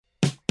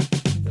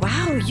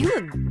Oh, you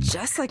look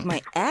just like my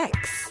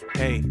ex.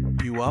 Hey,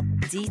 you up?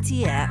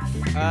 DTF.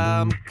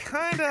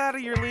 Kinda out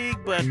of your league,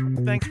 but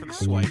thanks for the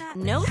swipe.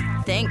 No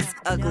thanks,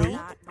 ugly.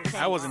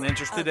 I wasn't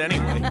interested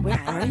anyway. Where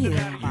are you?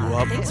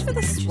 up? Thanks for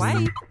the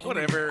swipe.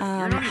 Whatever.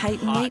 You're not even Height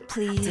and hot. weight,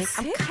 please.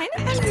 I'm kind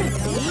of on a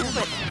date,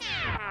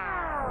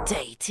 but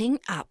dating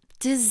up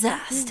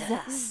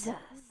disasters.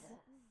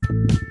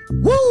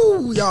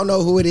 Woo! Y'all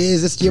know who it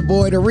is. It's your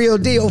boy, the real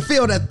deal.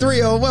 Feel that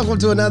thrill. Welcome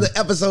to another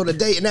episode of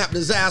Dating App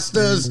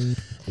Disasters.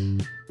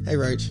 Hey,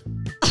 Rach.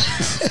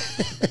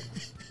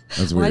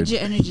 That's weird. Why'd your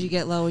energy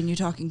get low when you're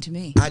talking to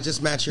me? I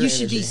just match your You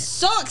energy. should be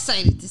so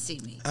excited to see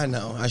me. I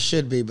know. I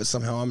should be, but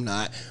somehow I'm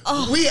not.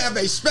 We have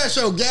a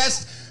special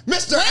guest,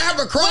 Mr.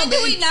 Abercrombie. When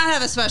do we not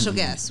have a special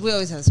guest? We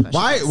always have a special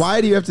guest. Why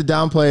do you have to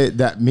downplay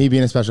that me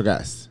being a special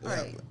guest?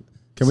 Right.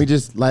 Can we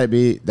just let it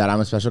be that I'm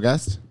a special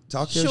guest?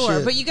 Talk your Sure,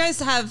 shit. but you guys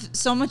have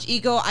so much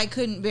ego, I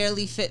couldn't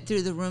barely fit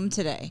through the room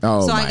today.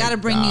 Oh, so I my got to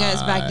bring you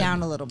guys back God.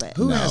 down a little bit.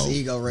 Who No. has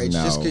ego, Rach?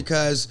 No. Just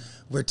because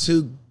we're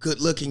two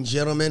good-looking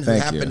gentlemen who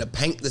Thank happen you. to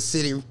paint the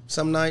city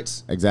some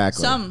nights?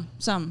 Exactly.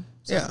 Some.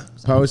 Yeah.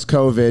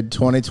 Post-COVID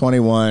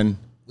 2021,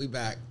 We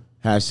back.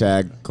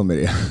 hashtag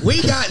chlamydia.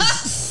 We got...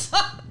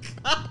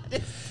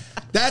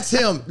 That's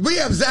him. We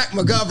have Zach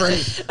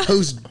McGovern,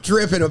 who's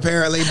dripping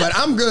apparently, but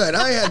I'm good.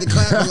 I ain't had to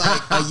clap in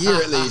like a year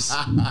at least.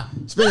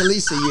 It's been at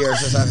least a year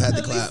since I've had to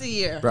At clap. least a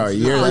year. Bro, a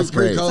year, that's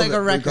great. Pre-COVID, It's like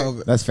a record.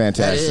 pre-COVID. That's That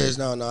fantastic. is.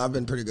 No, I've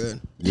been pretty good.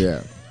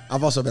 Yeah.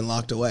 I've also been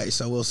locked away,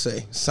 so we'll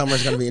see.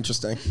 Summer's going to be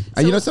interesting.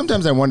 You know,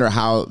 sometimes I wonder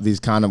how these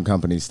condom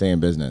companies stay in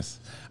business.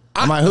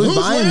 I'm like, who's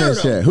buying wearing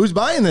this them? shit? Who's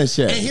buying this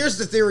shit? And here's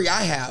the theory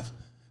I have,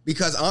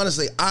 because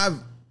honestly, I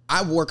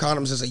wore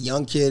condoms as a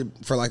young kid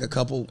for like a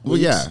couple weeks. Well,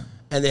 yeah.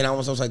 And then I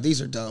was like,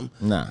 these are dumb.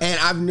 Nah. And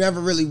I've never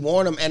really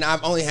worn them, and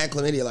I've only had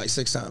chlamydia like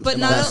 6 times. But in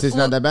my not, life. It's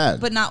not that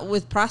bad. But not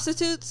with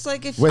prostitutes?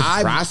 Like if With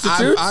I'm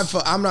prostitutes? not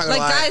going to like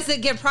lie. guys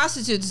that get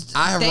prostitutes,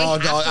 I have they raw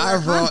have dog. to I wear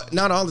have raw. condoms?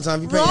 Not all the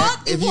time. Raw?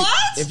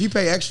 If you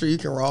pay extra, you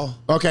can raw.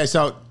 Okay,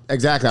 so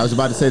exactly. I was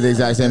about to say the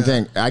exact same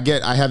thing.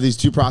 I have these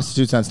 2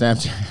 prostitutes on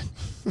Snapchat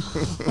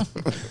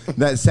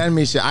that send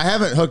me shit. I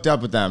haven't hooked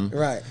up with them.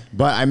 Right.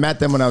 But I met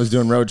them when I was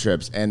doing road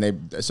trips, and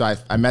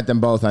I met them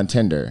both on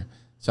Tinder.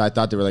 So I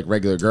thought they were like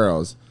regular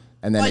girls.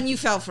 And then When you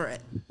fell for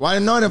it. well, I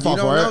didn't know I didn't fall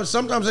You don't for know. it.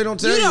 Sometimes they don't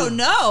tell You you. don't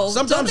know.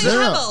 Sometimes don't they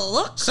they have don't. a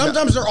look?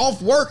 Sometimes they're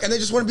off work and they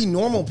just want to be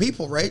normal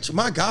people, Rach.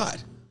 My God.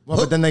 Well,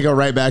 but then they go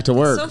right back to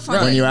work So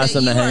funny when you ask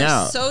them to that hang you are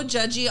out. so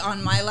judgy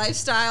on my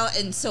lifestyle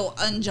and so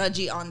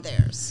unjudgy on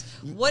theirs.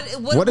 What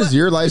is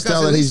your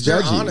lifestyle Because that at he's least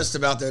they're judging? honest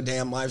about their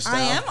damn lifestyle.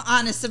 I am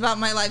honest about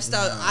my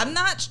lifestyle. I'm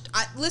not.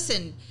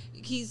 Listen,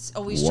 he's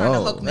always trying to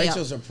Whoa. hook me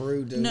Rachel's up. a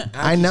prude, dude. No.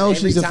 I know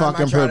she's a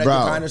fucking prude, bro.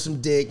 Find her some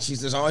dick.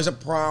 There's always a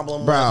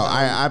problem. Bro, with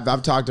her.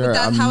 I've talked to her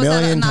But a how is that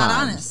million not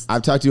times. honest?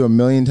 I've talked to you a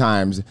million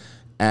times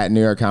at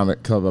New York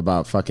Comic Club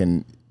about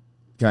fucking.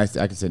 I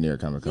can say New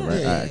York Comic Club, right?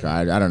 Yeah. All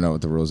right, I don't know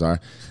what the rules are,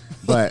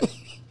 but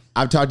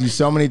I've talked to you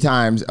so many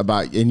times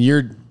about, and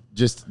you're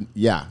just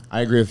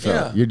I agree with Phil.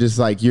 Yeah. You're just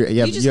like you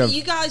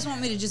guys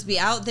want me to just be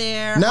out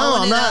there? No,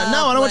 hoeing I'm it not. up,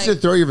 No, I don't want you to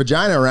throw your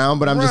vagina around,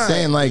 but I'm just Right.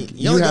 saying, like,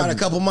 you only have got a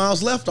couple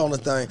miles left on the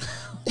thing.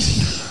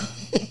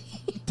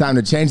 time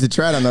to change the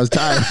tread on those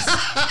tires.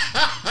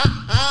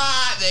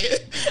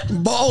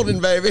 Balding,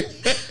 baby.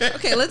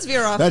 Okay, let's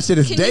veer off. That shit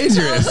is Can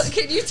dangerous.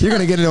 Can you tell? You're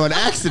gonna get into an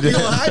accident.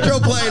 You on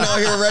hydroplane out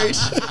here,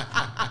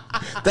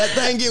 Rach. That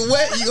thing get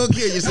wet, you gonna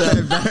kill yourself.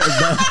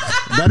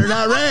 Better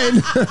not rain.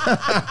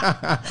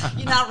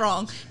 You're not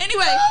wrong.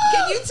 Anyway,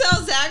 can you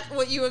tell Zach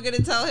what you were going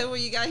to tell him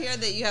when you got here?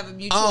 That you have a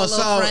mutual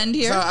little friend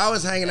here? So I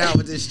was hanging out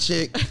with this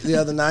chick the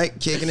other night,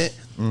 kicking it,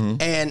 Mm-hmm.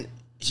 and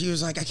she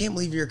was like, I can't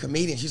believe you're a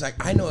comedian. She's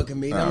like, I know a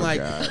comedian. I'm Oh, like,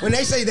 God. when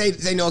they say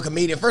they know a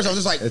comedian, first I was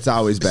just like, It's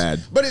always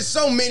bad. but it's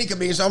so many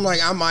comedians. So I'm like,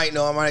 I might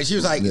know. She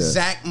was like, Yeah.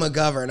 Zach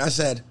McGovern. I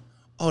said,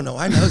 oh no,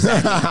 I know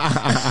Zach.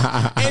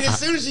 And as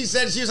soon as she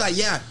said it, she was like,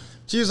 yeah.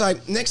 She was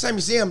like, next time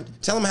you see him,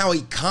 tell him how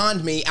he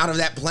conned me out of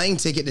that plane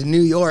ticket to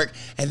New York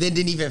and then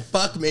didn't even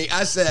fuck me.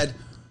 I said,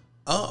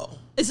 oh.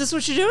 Is this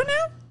what you're doing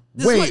now?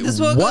 Wait, this is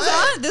what what?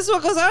 goes on? This is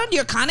what goes on?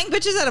 You're conning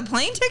bitches out of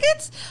plane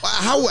tickets?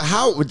 How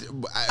would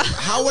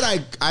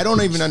I don't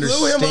even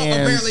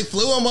understand.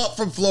 Flew him up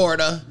from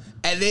Florida,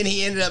 and then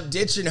he ended up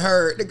ditching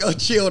her to go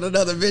chill with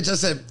another bitch. I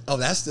said, oh,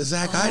 that's the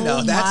Zach I know.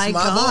 Oh, That's my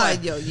my God.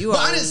 boy. Yo, you but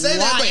are I didn't say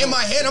that, but in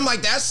wild. my head, I'm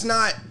like, that's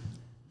not.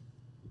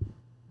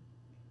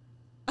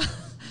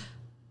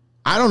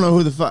 I don't know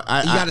who the fuck.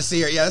 You got to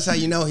see her. Yeah, that's how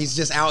you know he's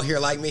just out here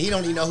like me. He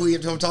don't even know who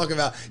I'm talking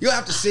about. You'll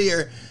have to see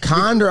her.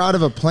 conned her out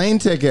of a plane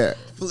ticket.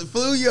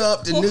 Flew you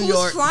up to Well, New who's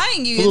York.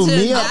 flying you Flew into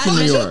me up that? to New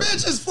Bunch of York.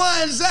 bitches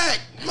flying Zach,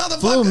 motherfucker.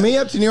 Flew me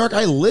up to New York.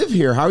 I live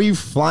here. How are you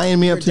flying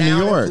me up to Down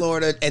New in York?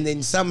 Florida, and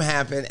then something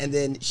happened, and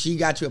then she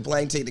got you a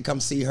plane ticket to come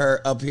see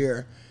her up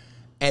here,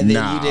 and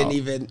then you didn't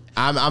even.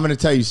 I'm going to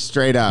tell you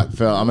straight up,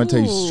 Phil. I'm going to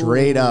tell you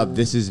straight up.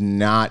 This is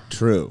not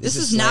true. This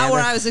is not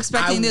where I was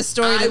expecting this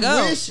story to go.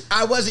 I wish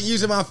I wasn't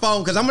using my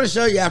phone because I'm going to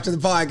show you after the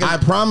podcast. I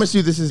promise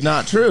you, this is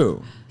not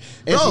true.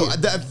 Bro,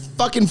 the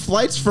fucking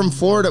flights from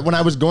Florida, when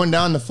I was going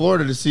down to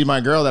Florida to see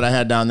my girl that I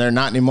had down there,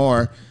 not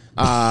anymore,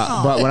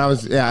 But when I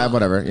was,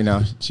 whatever,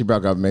 she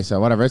broke up with me, so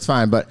whatever, it's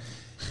fine. But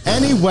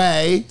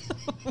anyway,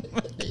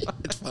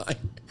 It's fine.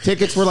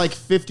 tickets were like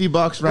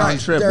 $50 round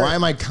trip. Why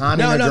am I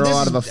conning a girl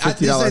out of a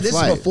 $50 flight? This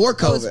is before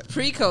That was COVID.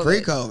 pre-COVID.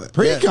 Pre-COVID.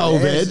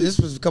 Pre-COVID? Yeah, this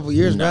was a couple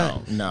years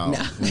back. No.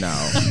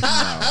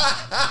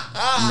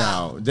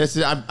 This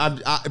is, I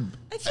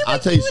feel I'll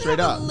like tell you you would straight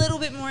have up. a little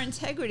bit more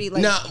integrity.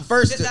 Like, No,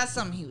 first- that's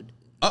something he would.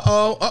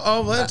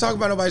 Let's talk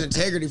about nobody's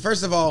integrity.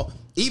 First of all,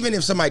 even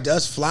if somebody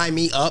does fly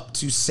me up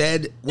to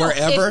said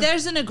wherever, If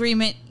there's an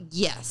agreement,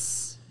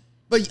 yes.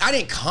 but I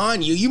didn't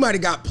con you. You might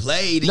have got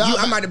played. No,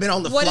 I might have been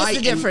on the what is flight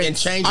the difference? and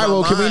changed All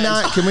right, my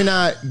well, mind. can we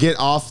not get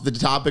off the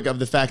topic of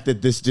the fact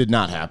that this did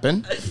not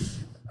happen?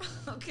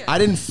 Okay. I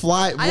didn't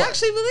fly. I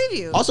actually believe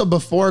you. Also,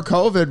 before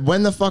COVID,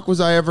 when the fuck was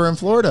I ever in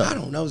Florida? I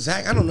don't know,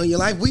 Zach. I don't know your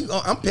life.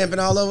 I'm pimping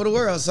all over the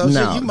world. So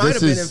shit, you might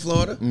have been in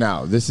Florida.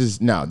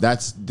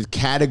 That's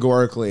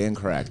categorically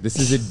incorrect. This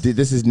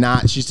is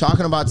not. She's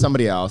talking about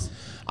somebody else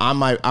on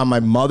my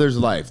mother's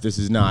life. This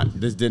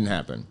didn't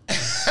happen.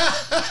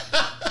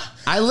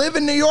 I live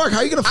in New York. How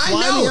are you going to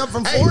fly me up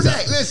from Florida?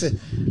 Hey, Zach, listen,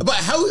 but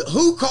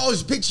who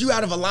picks you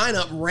out of a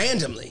lineup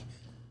randomly?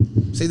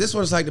 See, this is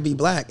what it's like to be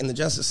black in the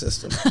justice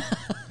system.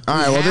 All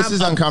right, well, this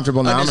is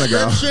uncomfortable now. I'm going to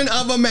go. A description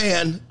of a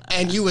man,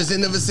 and you was in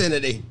the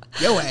vicinity.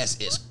 Your ass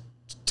is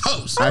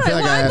toast. I feel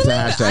like I have to believe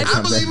it. hashtag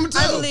I believe something. him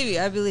too.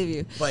 I believe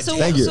you. But So,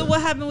 thank you. so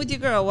what happened with your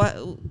girl?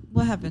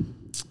 What happened?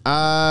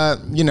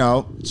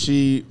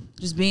 She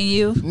Just being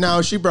you?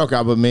 No, she broke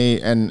up with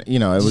me, and it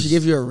was. Did she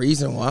give you a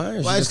reason why?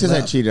 Well, it's because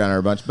I cheated on her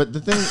a bunch. But the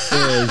thing is,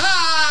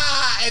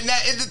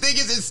 and the thing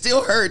is, it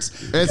still hurts.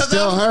 It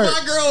still hurts.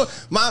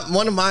 My girl,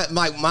 one of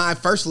my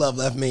first love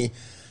left me.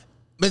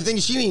 But the thing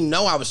is, she didn't even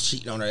know I was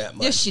cheating on her that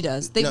much. Yes, she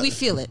does. No. We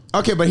feel it.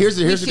 okay, but here's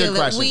a We good feel it.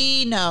 question.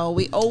 We know.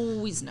 We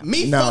always know.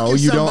 Me No, fucking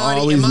you don't somebody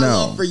always and my know.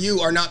 love for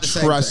you are not the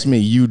same. Trust thing. me,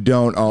 you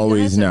don't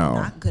always You guys are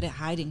know. not good at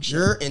hiding shit.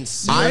 You're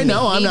insane. I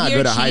know I'm not Behavior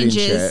good at hiding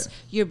changes, shit.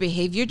 Your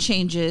behavior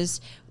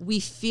changes. We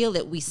feel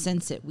it. We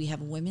sense it. We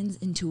have women's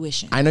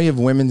intuition. I know you have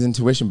women's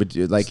intuition, but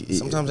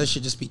Sometimes they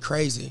should just be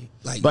crazy.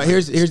 But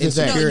here's the thing. No, you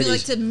insecurities.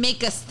 like to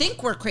make us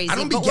think we're crazy. I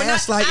don't be but we're not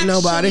gaslighting actually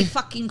nobody.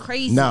 Fucking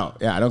crazy. No,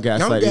 yeah, I don't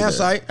gaslight. Don't either.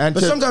 gaslight. And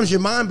But sometimes your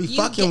mind be You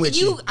fucking get- with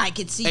you. I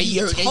could see And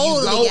you you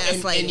totally go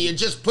gaslighting. and you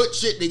just put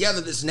shit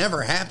together that's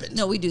never happened.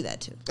 No, we do that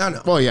too. I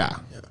know. Well, yeah.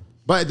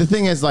 But the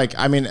thing is, I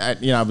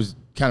was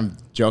kind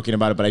of joking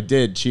about it, but I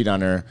did cheat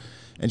on her,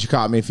 and she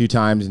caught me a few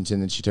times, and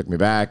then she took me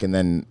back, and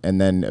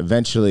then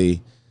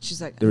eventually She's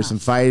like, there was some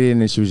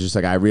fighting, and she was just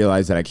like, I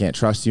realized that I can't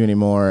trust you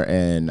anymore,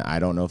 and I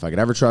don't know if I could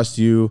ever trust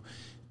you.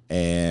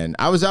 And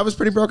I was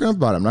pretty broken up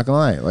about it. I'm not gonna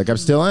lie. Like I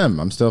still am.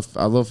 I'm still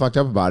a little fucked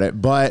up about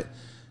it, but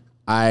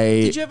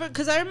Did you ever?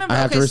 Because I remember. I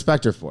have to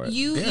respect her for it.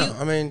 Yeah,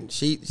 I mean,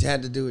 she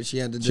had to do what she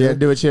had to do. She had to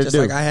do what she had to Just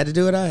do. like I had to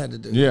do what I had to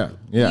do. Yeah.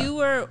 You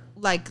were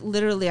like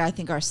literally, I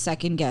think, our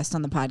second guest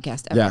on the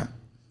podcast ever. Yeah.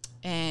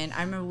 And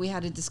I remember we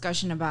had a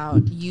discussion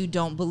about you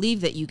don't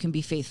believe that you can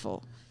be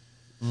faithful.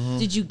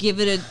 Did you give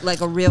it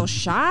a real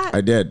shot?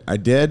 I did,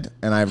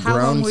 and I've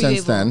grown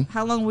since then.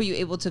 How long were you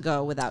able to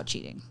go without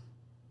cheating?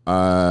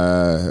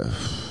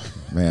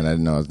 Man, I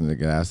didn't know I was going to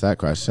get asked that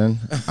question.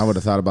 I would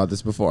have thought about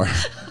this before.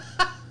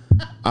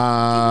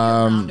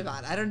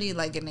 Roundabout. I don't need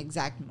like an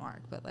exact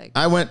mark, but like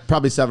I went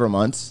probably several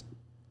months.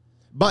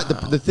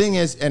 But the thing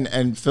is,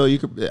 and Phil,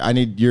 I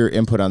need your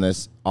input on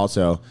this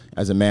also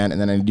as a man, and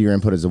then I need your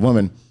input as a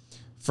woman.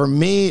 For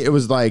me, it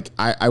was like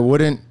I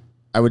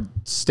would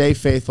stay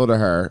faithful to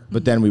her,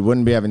 but then we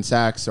wouldn't be having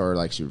sex, or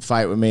like she would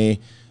fight with me.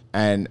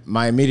 And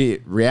my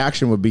immediate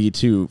reaction would be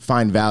to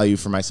find value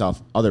for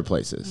myself other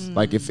places.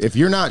 Like if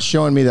you're not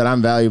showing me that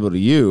I'm valuable to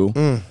you,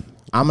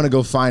 I'm going to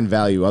go find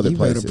value other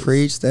places. You better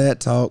preach that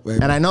talk,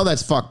 baby. And I know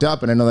that's fucked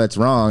up, and I know that's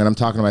wrong, and I'm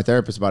talking to my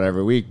therapist about it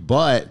every week,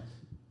 but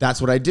that's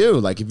what I do.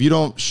 Like, if you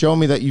don't show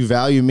me that you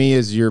value me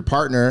as your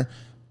partner,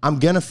 I'm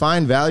going to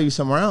find value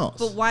somewhere else.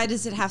 But why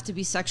does it have to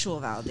be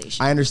sexual validation?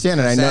 I understand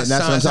it. I know that's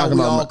what I'm talking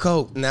we about. all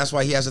cope, and that's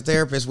why he has a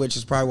therapist, which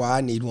is probably why I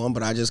need one.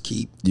 But I just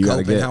keep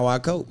gotta coping how I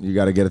cope. You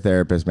got to get a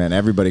therapist, man.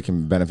 Everybody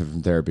can benefit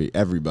from therapy.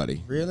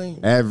 Everybody. Really?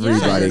 Everybody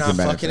So you're can not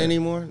benefit. fucking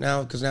anymore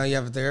now because now you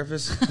have a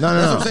therapist. No.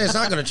 That's what I'm saying. It's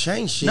not going to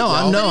change shit. No,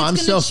 y'all. I'm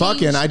it's still gonna fucking.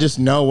 change. I just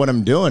know what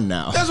I'm doing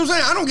now. That's what I'm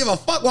saying. I don't give a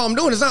fuck what I'm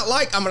doing. It's not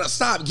like I'm going to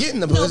stop getting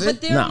the No, pussy.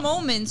 but there are No.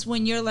 moments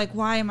when you're like,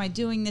 why am I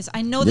doing this?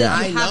 I know that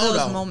Yeah. you have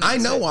those moments. I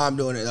know why I'm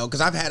doing it though, because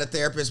I've had a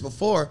therapist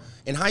before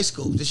in high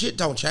school. The shit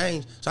don't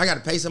change, so I got to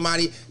pay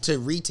somebody to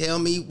retell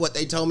me what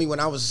they told me when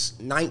I was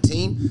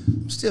 19.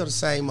 I'm still the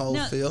same old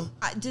Now, Phil.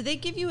 do they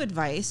give you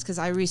advice? Because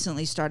I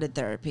recently started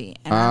therapy,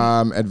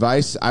 and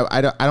Advice.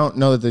 I don't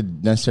know that they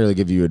necessarily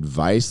give you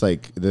advice.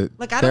 Like the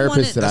like I don't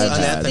want therapists to. that I've That's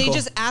had. They unethical.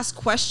 just ask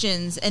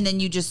questions and then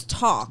you just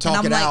talk. and Talk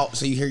I'm it like, out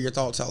so you hear your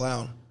thoughts out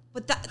loud.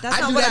 But that's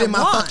I not do what that I in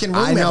my want. fucking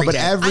room I know, every but day.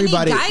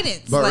 everybody.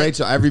 guidance, But like-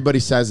 Rachel, everybody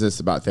says this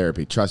about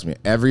therapy. Trust me,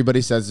 everybody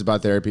says this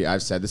about therapy.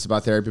 I've said this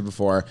about therapy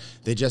before.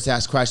 They just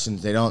ask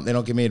questions. They don't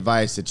give me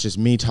advice. It's just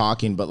me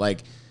talking. But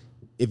like,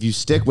 if you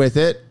stick with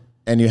it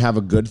and you have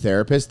a good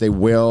therapist, they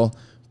will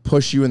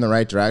push you in the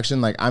right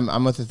direction. Like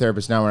I'm with a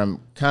therapist now where I'm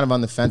kind of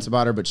on the fence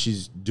about her, but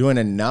she's doing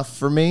enough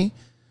for me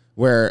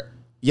where,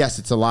 yes,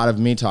 it's a lot of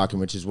me talking,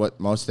 which is what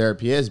most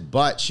therapy is,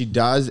 but she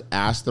does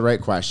ask the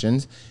right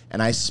questions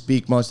and I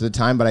speak most of the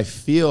time. But I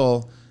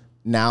feel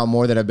now,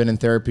 more that I've been in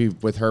therapy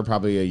with her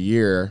probably a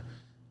year,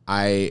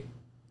 I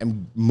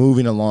am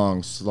moving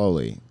along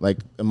slowly, like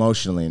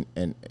emotionally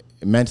and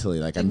mentally.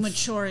 Like I'm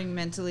maturing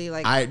mentally.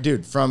 Like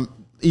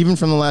even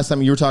from the last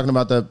time you were talking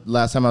about the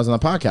last time I was on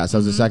the podcast, I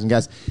was the second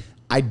guest.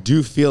 I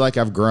do feel like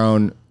I've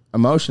grown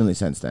emotionally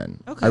since then.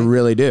 Okay. I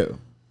really do.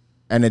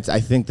 And I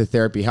think the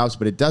therapy helps,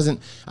 but it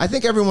doesn't. I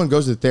think everyone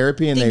goes to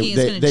therapy and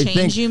they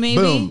think, you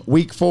maybe? Boom,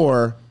 week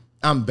 4,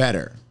 I'm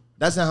better.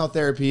 That's not how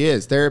therapy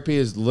is. Therapy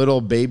is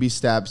little baby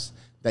steps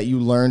that you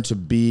learn to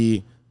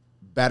be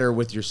better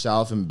with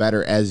yourself and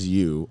better as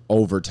you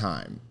over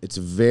time. It's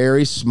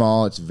very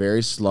small, it's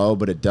very slow,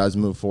 but it does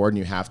move forward and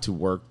you have to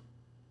work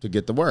to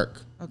get the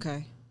work.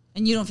 Okay.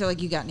 And you don't feel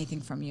like you got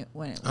anything from you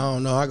when I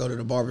don't know. I go to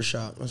the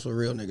barbershop. That's where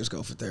real niggas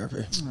go for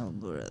therapy. Oh,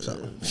 brother.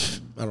 So,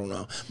 I don't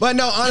know. But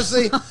no,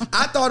 honestly,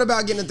 I thought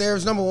about getting a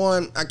therapist. Number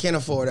one, I can't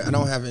afford it. I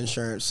don't have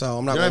insurance, so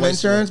I'm not You going don't to have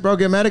insurance, bro?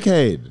 Get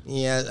Medicaid.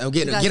 Yeah, I'm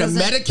get a doesn't-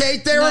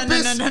 Medicaid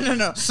therapist?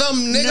 No. Some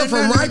nigga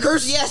from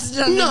Rikers? Yes,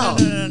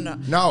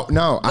 no.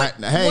 No.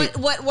 Hey,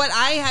 What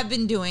I have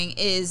been doing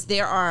is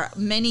there are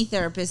many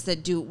therapists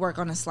that do work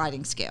on a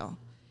sliding scale,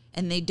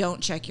 and they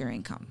don't check your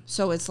income.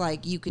 So it's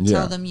like you could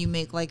tell them you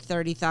make like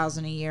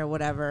 $30,000 a year,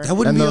 whatever. That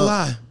wouldn't And be a the-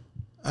 lie.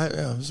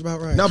 Yeah, it's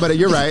about right. no, but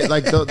you're right.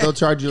 Like they'll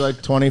charge you like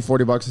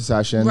 $20-$40 a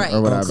session Right.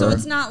 or whatever. So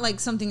it's not like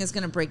something that's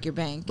going to break your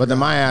bank. But then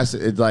my ass,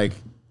 it like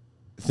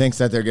thinks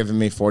that they're giving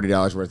me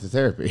 $40 worth of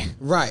therapy.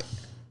 Right.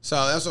 So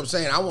that's what I'm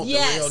saying. I want the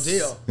real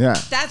deal. Yeah.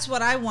 That's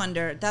what I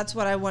wonder.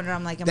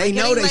 I'm like, am They I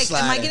know getting they like, am I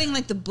sliding. getting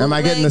like the bootleg Am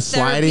I getting the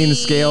sliding therapy?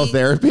 scale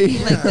therapy?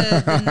 Like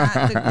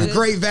the The good-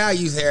 great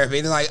value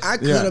therapy. They're like, I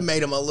could Yeah. have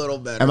made them a little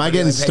better. Am I but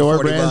getting they paid store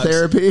 $40. brand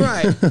therapy?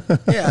 Right.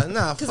 Yeah,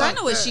 no. Because I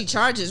know what she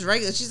charges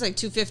regular. She's like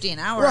 $250 an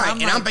hour. Right, I'm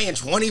and like, I'm paying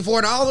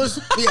 $24?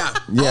 Yeah.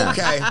 Yeah.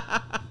 Okay.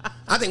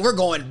 I think we're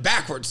going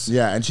backwards.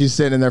 Yeah, and she's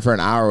sitting in there for an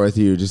hour with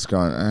you, just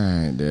going, all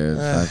right, dude,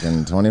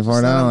 fucking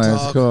 $24.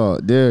 talk. Cool.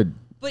 Dude,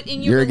 But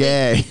in your you're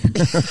gay.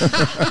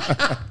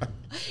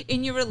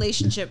 in your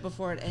relationship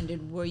before it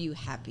ended, were you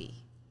happy?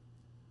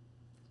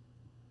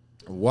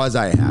 Was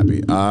I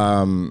happy?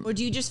 Or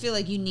do you just feel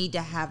like you need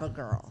to have a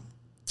girl?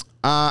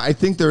 I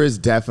think there is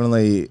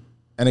definitely,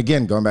 and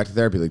again, going back to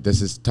therapy, like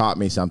this has taught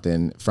me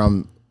something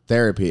from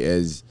therapy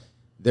is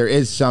there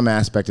is some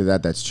aspect of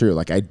that that's true.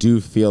 Like I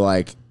do feel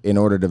like in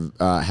order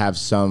to have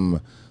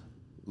some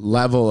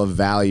level of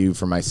value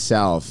for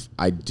myself,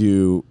 I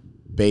do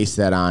base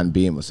that on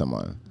being with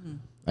someone.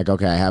 Like,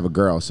 okay, I have a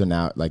girl. So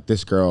now like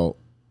this girl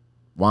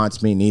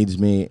wants me, needs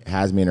me,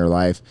 has me in her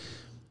life.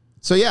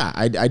 So yeah,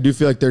 I do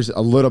feel like there's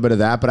a little bit of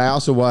that, but I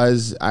also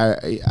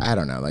I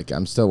don't know, like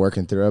I'm still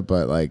working through it,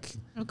 but like,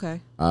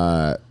 Okay.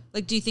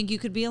 Like, do you think you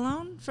could be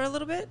alone for a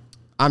little bit?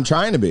 I'm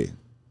trying to be.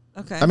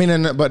 Okay. I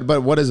mean,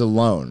 but what is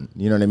alone?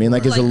 You know what I mean?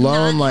 Like, is like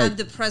alone not like have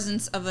the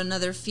presence of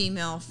another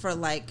female for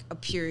like a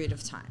period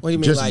of time. What do you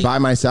mean? just like, by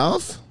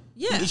myself?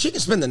 Yeah. she can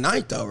spend the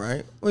night though,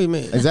 right? What do you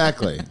mean?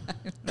 Exactly.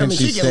 I Can mean,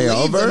 she she can stay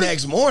leave over? the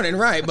next morning,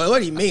 right? But what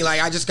do you mean?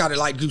 Like, I just got to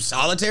like do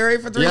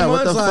solitary for 3 Yeah,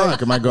 what months? the Like,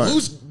 fuck? Am I going-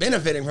 Who's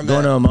benefiting from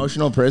Going that? to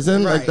emotional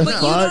prison? Right. Like the But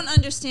fuck? you don't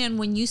understand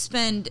when you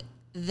spend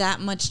that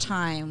much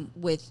time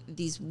with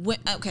these.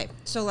 Okay,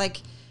 so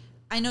like,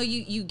 I know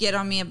you get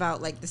on me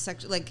about like the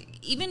sexual. Like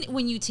even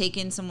when you take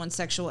in someone's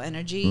sexual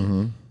energy,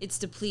 it's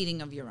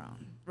depleting of your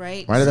own,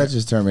 right? Why did that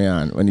just turn me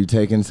on? When you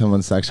take in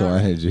someone's sexual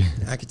energy.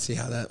 I could see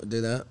how that would do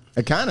that.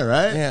 It kind of,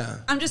 right? Yeah.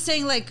 I'm just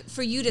saying, like,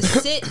 for you to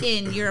sit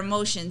in your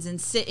emotions and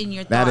sit in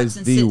your That thoughts is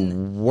and the sit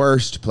in.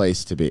 worst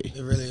place to be.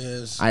 It really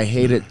is. I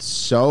hate it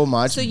so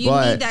much, So you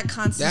but need that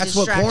constant That's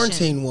what distraction.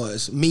 quarantine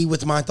was. Me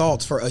with my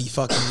thoughts for a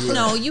fucking year.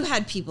 No, you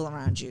had people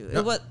around you.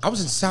 It was, I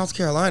was in South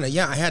Carolina.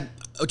 Yeah, I had.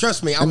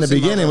 Trust me. I in the was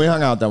beginning, we my,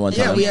 hung out that one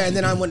time. Yeah, and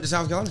then I went to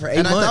South Carolina for 8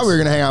 And months. I thought we were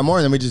going to hang out more,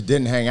 and then we just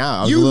didn't hang out.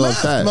 I was You a little left,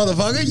 upset.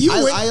 motherfucker. You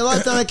went. I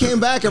left and I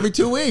came back every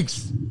 2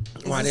 weeks.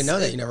 Well, I didn't know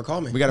that. You never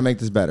called me. We got to make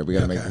this better. We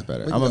got to make this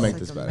better. I'm going to make like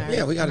this a better. married-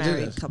 Yeah, we gotta do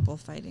married this. couple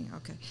fighting.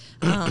 Okay.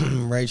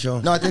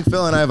 Rachel. No, I think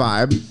Phil and I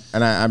vibe,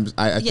 and I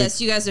think,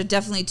 Yes, you guys are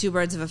definitely two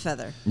birds of a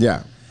feather,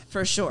 yeah.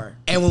 for sure.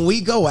 And when we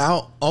go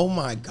out, oh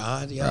my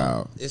God, yo,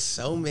 Bro. it's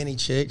so many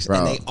chicks, Bro.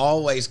 and we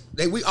always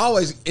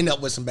end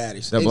up with some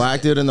baddies. The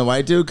black dude and the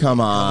white dude,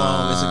 come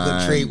on. It's a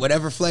good treat.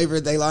 Whatever flavor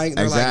they like,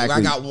 they're like, Exactly.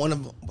 I got one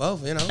of them. Well,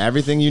 you know,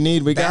 Everything you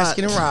need, we got.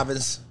 Baskin and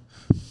Robbins.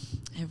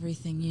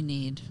 Everything you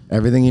need.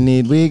 Everything you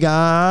need, we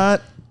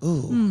got.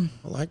 Ooh,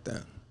 I like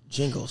that.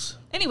 Jingles,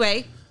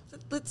 Anyway,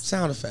 let's.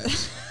 sound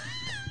effects.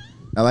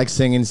 I like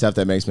singing stuff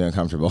that makes me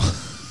uncomfortable.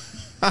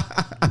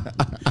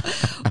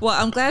 Well,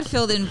 I'm glad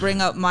Phil didn't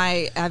bring up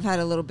I've had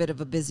a little bit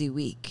of a busy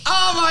week.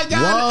 Oh my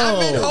God, I've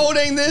been Whoa.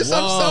 holding this.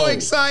 I'm so Whoa.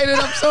 excited.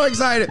 I'm so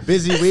excited.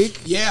 Busy week?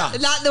 Yeah.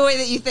 Not the way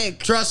that you think.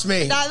 Trust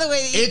me. Not the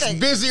way that you it's think.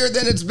 busier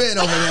than it's been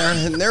over there,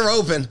 and they're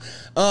open.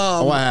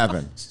 What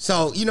happened?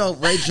 So,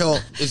 Rachel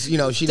is, she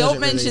Don't doesn't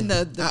mention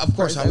really, the of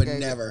course, I would okay.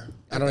 never.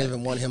 I don't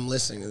even want him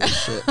listening to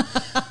this shit.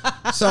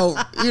 So,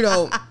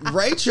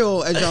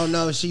 Rachel, as y'all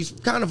know, she's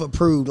kind of a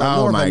prude. Like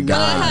Oh more my of a But I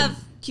God. have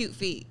cute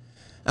feet.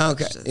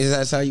 Okay. Is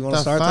that how you want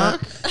to The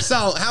start that?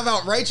 So, how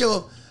about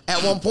Rachel?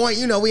 At one point,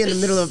 we in the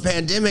middle of a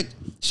pandemic.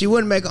 She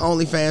wouldn't make an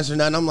OnlyFans or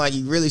nothing. I'm like,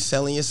 you really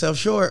selling yourself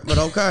short, but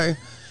okay.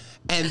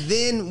 And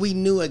then we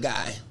knew a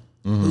guy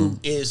who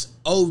is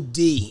OD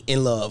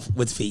in love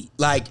with feet.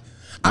 Like,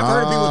 I've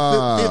heard of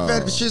people with foot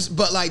fetishes,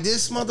 but like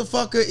this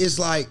motherfucker is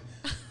like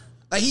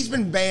he's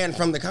been banned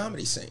from the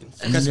comedy scene.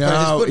 Because No,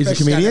 his foot he's a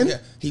fetish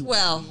comedian?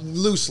 Well,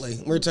 loosely.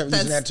 We're using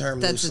that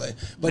term that's loosely.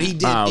 But he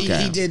did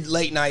okay. he did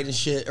late night and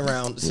shit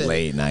around city.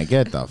 Late night.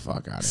 Get the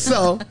fuck out of here.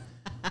 So,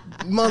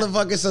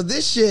 motherfucker, so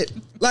this shit,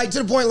 like,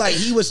 to the point, like,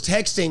 he was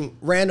texting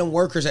random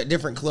workers at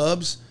different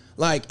clubs,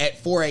 like, at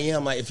 4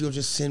 a.m., like, if you'll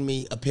just send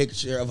me a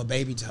picture of a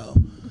baby toe.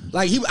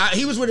 Like, he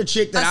was with a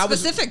chick that I was...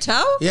 specific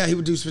toe? Yeah, he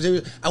would do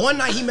specific... One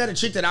night, he met a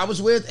chick that I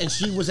was with, and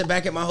she was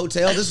back at my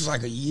hotel. This was,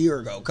 like,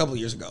 a couple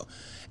years ago.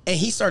 And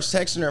he starts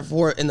texting her at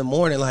 4 in the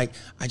morning, like,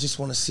 I just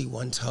want to see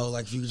one toe.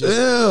 Like, if you just...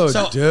 Ew,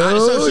 So she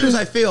dude. was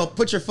like, Phil,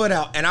 put your foot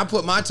out. And I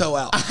put my toe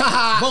out.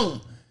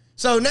 Boom.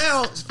 So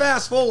now,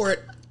 fast forward...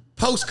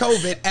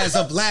 Post-COVID, as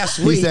of last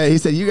week. He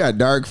said, you got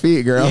dark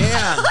feet, girl.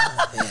 Yeah.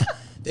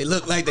 They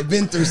look like they've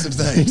been through some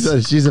He things.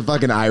 said, she's a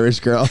fucking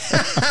Irish girl.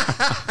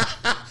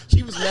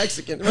 She was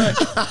Mexican, right?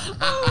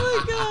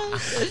 Oh my god.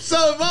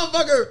 So,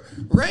 motherfucker,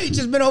 Rach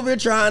has been over here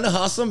trying to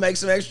hustle, make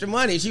some extra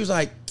money. She was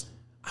like,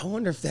 I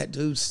wonder if that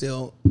dude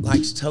still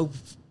likes toe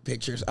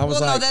pictures. I was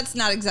Well, like, no, that's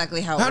not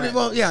exactly how it how went. did,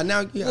 well, yeah,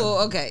 now, yeah.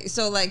 Well, okay.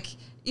 So, like,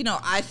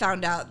 I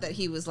found out that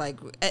he was like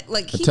he a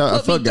put me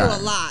foot through guy. a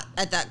lot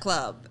at that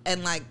club.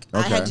 And, like, I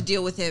Okay. had to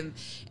deal with him.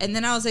 And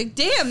then I was like,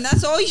 damn,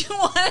 that's all you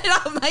wanted?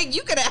 I'm like,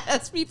 you could have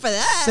asked me for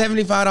that.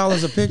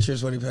 $75 a picture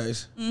is what he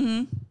pays.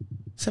 Mm-hmm.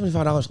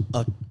 $75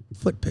 a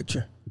foot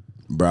picture.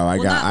 Bro,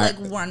 Well, not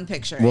like one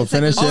picture. We'll It's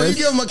like finish Oh, you this.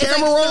 give him a It's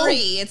camera like roll? three.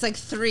 It's like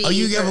three. Oh,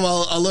 you give for- him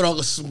a little...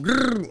 Like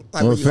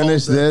We'll when you hold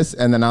finish the- this,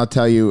 and then I'll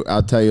tell you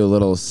a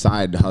little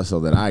side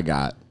hustle that I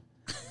got.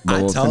 But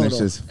I we'll told finish him.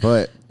 this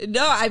foot.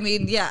 No, I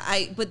mean, yeah,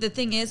 but the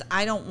thing is,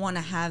 I don't want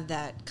to have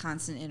that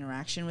constant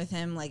interaction with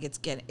him. Like,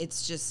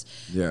 it's just,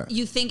 Yeah.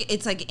 you think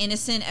it's like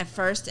innocent at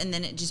first, and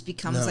then it just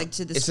becomes No, like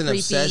to this it's an creepy,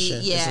 obsession.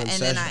 It's yeah. an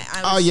And then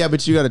obsession. I Oh was, yeah,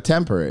 but you got to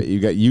temper it.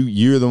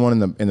 You're the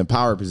one in the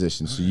power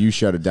position, so you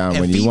shut it down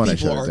And when you feet want to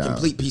people shut are it down.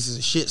 complete pieces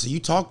of shit. So you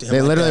talk to him.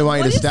 They like literally that. want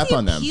you What to is step the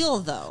on them. appeal,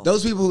 though?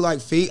 Those people who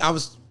like feet, I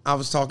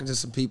was talking to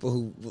some people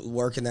who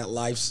work in that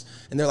life,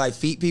 and they're like,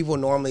 feet people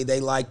normally they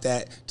like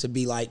that to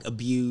be like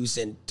abused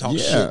and talk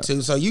Yeah. shit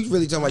too. So you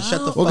really talking about shut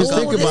the Well, fuck 'cause up.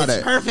 think about this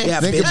is it. perfect. Yeah,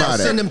 Think bitch, about I'll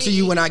it. send them to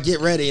you when I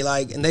get ready,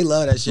 like, and they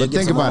love that shit. But Get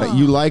think some- about it.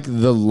 You like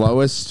the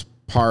lowest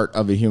part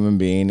of a human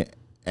being,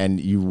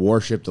 and you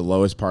worship the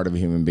lowest part of a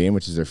human being,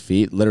 which is their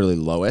feet, literally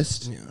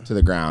lowest to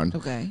the ground.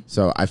 Okay.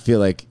 So I feel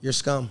like You're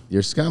scum.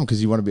 you're scum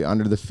because you want to be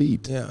under the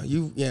feet. Yeah,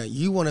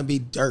 you want to be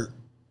dirt.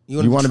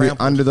 You want to be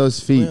trampled. under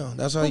those feet. Yeah,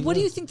 that's how. But what do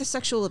you think the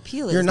sexual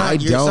appeal is? You're not. I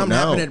You're don't something know.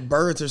 happened at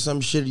birth or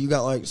some shit. You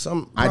got like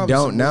some. I probably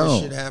don't some weird know.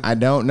 Shit happened. I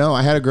don't know.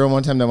 I had a girl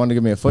one time that wanted to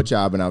give me a foot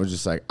job, and I was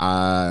just like,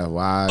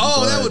 why? Oh,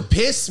 Go that ahead. would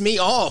piss me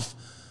off.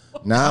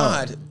 No.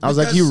 God, I was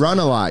like, because- you run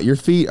a lot. Your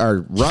feet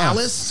are rough.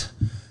 Calloused.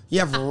 You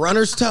have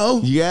runner's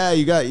toe. Yeah,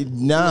 you got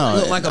no.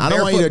 Look like a I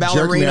don't want you to barefoot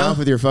jerk me ballerina. off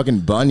with your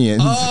fucking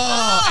bunions.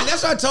 Oh, and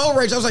that's what I told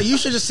Rach. I was like, you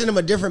should just send him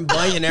a different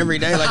bunion every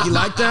day. Like, you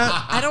like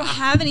that? I don't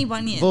have any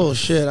bunions.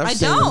 Bullshit. I've I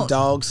seen them don't.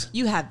 dogs.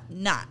 You have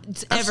not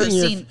I've ever seen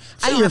your- seen. seen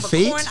I don't your have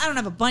feet. a corn. I don't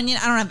have a bunion.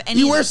 I don't have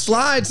any. You of wear that.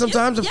 slides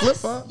sometimes and yes, flip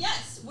flop.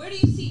 Yes. Where do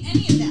you see any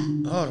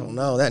of that? I don't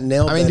know. That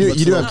nail I mean, bed dude, looks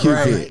you do a have little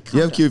cute gray. Right, feet.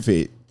 You have calm cute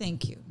feet,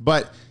 Thank you.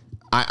 but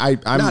I'm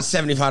Not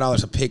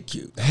 $75 a pick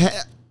cute.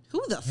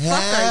 Who the fuck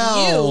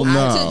Hell are you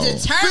no. to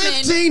determine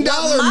 $15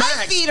 what my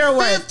max. feet are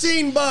worth?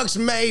 $15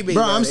 maybe.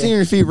 Bro, I'm buddy. seeing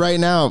your feet right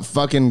now,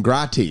 fucking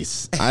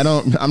gratis.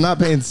 I'm not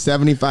paying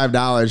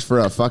 $75 for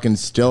a fucking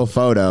still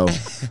photo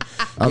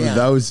of Yeah.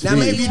 those Now feet.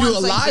 maybe He you do a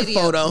wants, like, live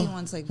video. photo. He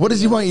wants, like, What does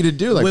he video. want you to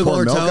do? Like Wiggle pour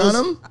her milk toes?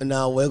 on them?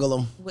 No, wiggle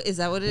them. Is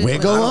that what it is?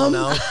 Wiggle I them? don't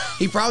know.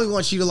 He probably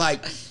wants you to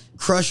like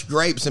crush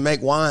grapes and make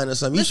wine or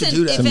something. Listen, you should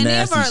do that. if Some any of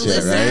nasty our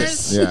shit, right?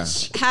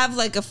 listeners have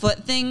like a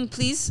foot thing,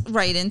 please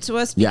write into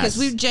us Yes. because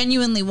we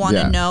genuinely want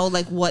to Yeah. know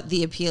like what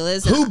the appeal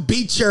is. Who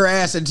beat your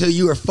ass until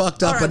you were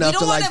fucked up All right, enough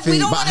to like we feed?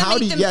 don't But want to how make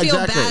do them you- yeah, feel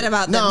exactly. bad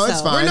about No, it's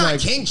themselves. fine. We're not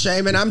like- kink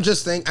shaming. I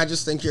just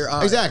think you're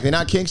Exactly,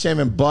 not kink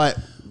shaming, but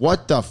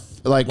what the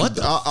like What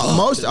the fuck,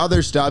 most dude?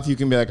 other stuff you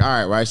can be like, all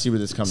right, well, I see where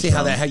this comes See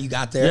from. how you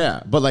got there? Yeah,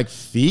 but like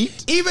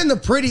feet, Even the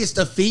prettiest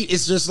of feet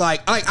is just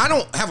like I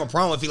don't have a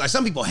problem with feet. Like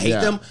some people hate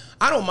Yeah. them.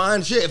 I don't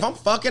mind shit. If I'm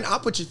fucking,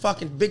 I'll put your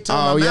fucking big toe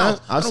Oh, in my yeah?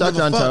 mouth. I I've don't sucked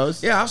give a on fuck.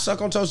 toes. Yeah, I'll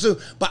suck on toes too.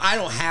 But I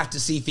don't have to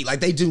see feet. Like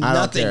they do I don't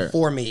nothing care.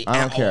 for me. I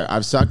don't at care. all.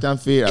 I've sucked on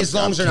feet. As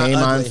long I've as they're not came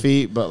on ugly.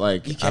 feet, but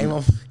like You came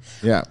I'm- on.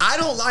 Yeah. I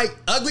don't like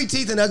ugly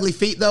teeth and ugly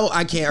feet though.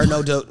 I can't, or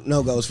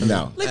no goes for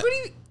No. me. Like,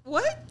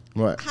 what?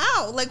 What?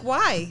 How? Like,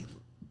 why?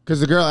 Because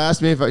the girl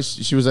asked me if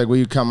she was like, will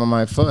you come on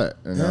my foot?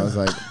 And I was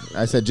like,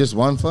 I said, just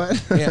one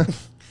foot? Yeah.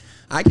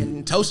 I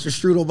can toaster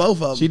strudel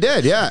both of them. She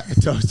did, yeah.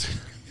 Toast.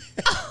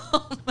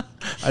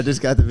 I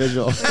just got the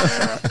visual.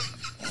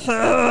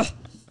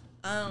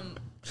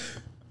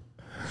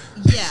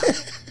 Yeah.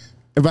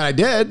 But I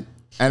did.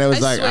 And it was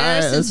I like, all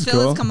swear, right, since that's Phil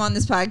cool. has come on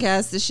this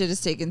podcast, this shit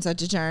has taken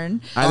such a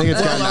turn. I think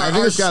it's Well,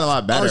 gotten a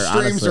lot better. Our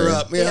streams honestly. are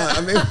up. Yeah,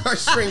 I mean, our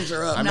streams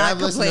are up. I mean, Not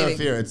I've listened to a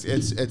complaining. few.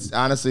 It's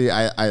honestly,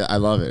 I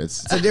love it.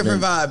 It's It's a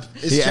different vibe.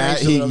 It's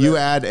changed a little you bit.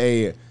 add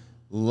a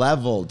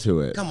level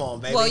to it. Come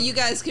on, baby. Well, you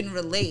guys can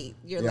relate.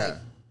 You're Yeah. like,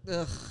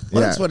 ugh,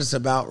 Well, Yeah. that's what it's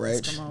about,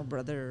 right? Eskimo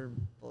brother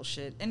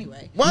bullshit.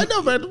 Anyway, What?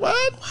 No, but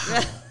what?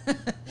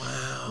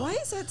 why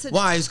is that such?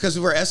 Why? It's because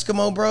we're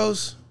Eskimo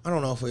bros? I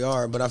don't know if we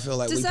are, but I feel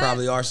like Does we that-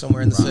 probably are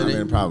somewhere in the I city.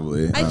 mean,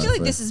 probably. I feel like honestly.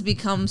 this has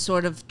become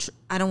sort of,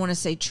 I don't want to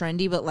say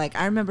trendy, but like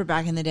I remember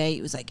back in the day,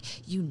 it was like,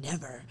 you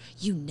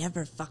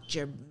never fucked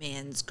your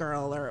man's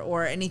girl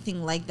or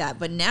anything like that.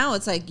 But now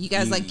it's like, you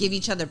guys like give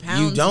each other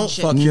pounds You don't and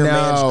shit. fuck your No,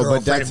 man's but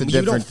girlfriend. that's a You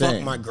don't different fuck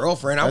thing. my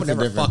girlfriend. I would That's a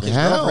never different fuck his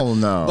thing. Hell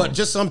girlfriend. no. But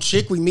just some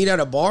chick we meet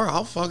at a bar,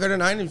 I'll fuck her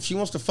tonight. And if she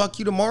wants to fuck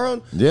you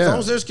tomorrow, Yeah. as long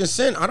as there's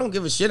consent, I don't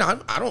give a shit. I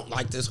don't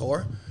like this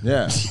whore.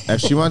 Yeah.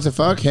 If she wants to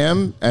fuck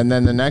him, and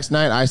then the next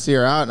night I see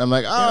her out, and I'm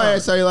like, oh, hey, I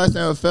saw you last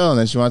night with Phil, and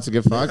then she wants to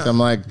get fucked, I'm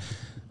like,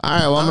 all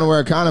right, well, I'm going to wear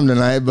a condom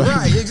tonight. But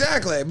Right,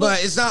 exactly.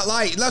 But it's not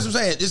like, that's what I'm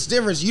saying. It's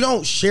different. You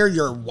don't share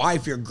your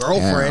wife, your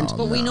girlfriend. Hell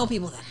But we know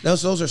people that.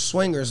 Those are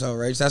swingers, though,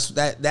 right? That's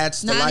the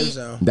Not life e-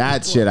 zone.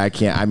 that shit, I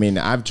can't. I mean,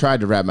 I've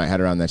tried to wrap my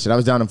head around that shit. I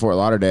was down in Fort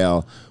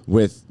Lauderdale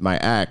with my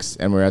ex,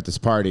 and we were at this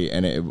party,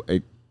 and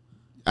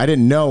I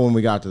didn't know when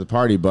we got to the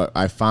party, but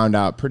I found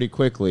out pretty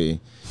quickly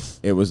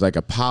it was like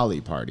a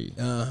poly party.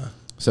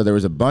 So there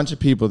was a bunch of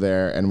people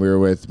there, and we were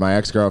with my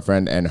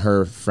ex-girlfriend and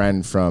her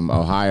friend from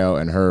Ohio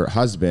and her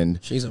husband,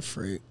 She's a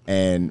freak.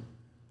 and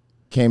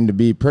came to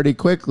be pretty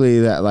quickly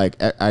that like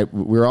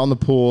we were on the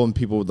pool and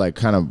people would like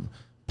kind of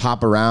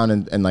pop around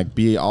and like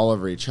be all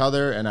over each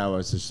other, and I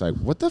was just like,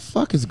 what the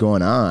fuck is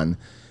going on?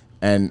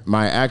 And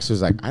my ex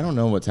was like, I don't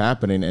know what's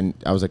happening, and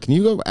I was like, can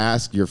you go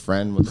ask your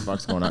friend what the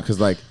fuck's going on? Because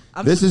like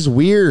this is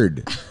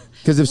weird.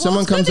 Because if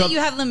someone it's good comes that up, you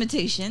have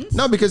limitations.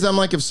 no, because I'm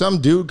like, if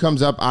some dude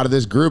comes up out of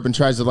this group and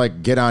tries to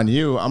like get on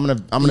you, I'm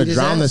gonna Eat his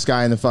drown ass. this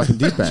guy in the fucking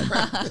deep end.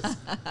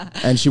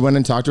 And she went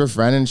and talked to her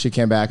friend, and she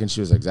came back and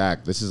she was like,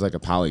 Zach, this is like a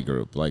poly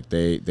group. Like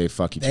they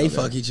fuck each other. They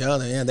fuck each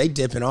other. Yeah, they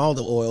dip in all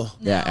the oil.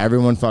 Yeah,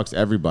 everyone fucks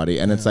everybody,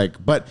 and it's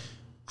like, but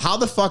how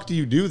the fuck do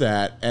you do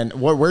that? And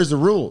where's the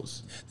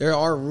rules? There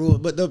are rules,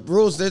 but the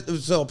rules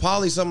so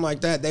poly something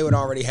like that, they would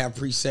already have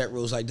preset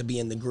rules like to be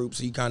in the group,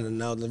 so you kind of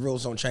know the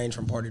rules don't change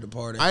from party to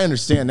party. I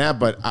understand that,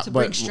 but To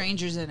bring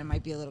strangers in, it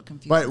might be a little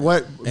confusing. But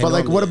what? And But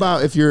like, on what the-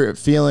 about if you're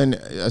feeling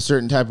a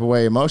certain type of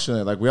way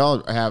emotionally? Like we all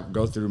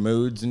go through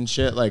moods and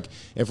shit. Like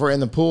if we're in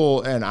the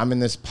pool and I'm in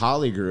this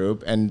poly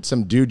group and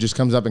some dude just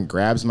comes up and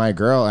grabs my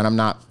girl and I'm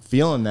not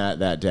feeling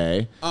that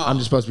day, I'm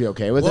just supposed to be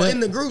okay with Well, it. in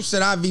the groups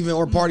that I've even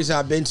or parties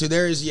I've been to,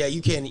 there is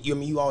you can't.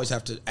 You always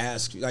have to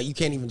ask. Like you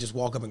can't even just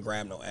walk up and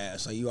grab no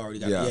ass. Like you already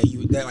got.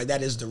 Yeah.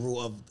 That is the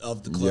rule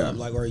of the club. Yeah.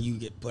 Like or you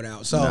get put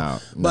out. So, No,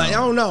 but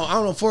no. I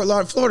don't know.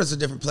 Florida's a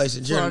different place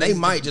in general. They Florida's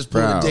might just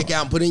pull Bro. the dick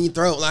out and put it in your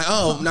throat. Like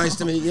oh, nice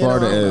to meet you.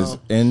 Florida I don't is know.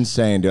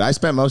 insane, dude. I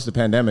spent most of the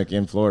pandemic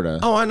in Florida.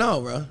 Oh, I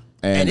know, bro. And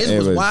And this it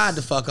was was- wide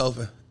the fuck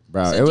open.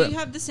 Bro, So it do was, you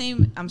have the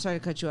same? I'm sorry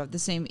to cut you off. The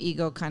same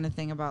ego kind of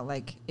thing about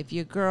like if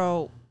your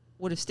girl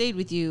would have stayed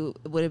with you,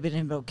 it would have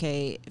been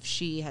okay if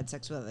she had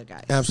sex with other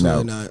guys.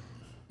 Absolutely No. not.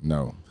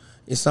 no.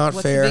 It's not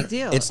What's fair. the big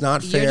deal? It's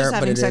not You're fair, just but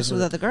having it sex is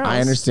with what- other girls. I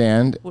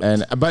understand,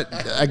 but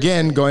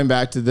again, going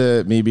back to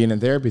the me being in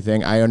therapy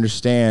thing, I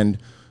understand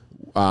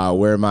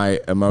where my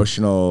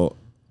emotional,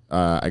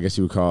 I guess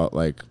you would call it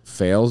like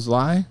fails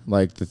lie,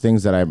 like the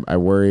things that I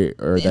worry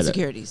or The that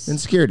insecurities.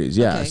 insecurities,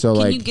 yeah. Okay. So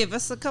can like, you give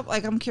us a couple?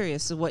 Like I'm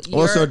curious. So what? Your,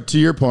 also to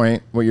your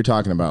point, what you're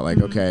talking about, like,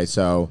 okay,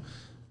 so,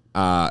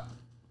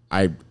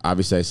 I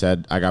obviously I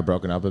said I got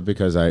broken up with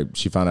because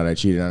she found out I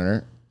cheated on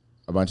her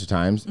a bunch of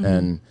times,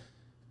 and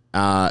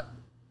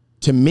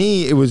to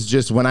me, it was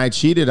just when I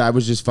cheated, I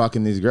was just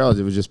fucking these girls.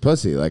 It was just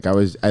pussy. Like I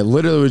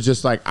literally was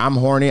just like, I'm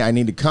horny. I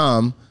need to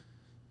come.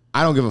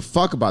 I don't give a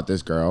fuck about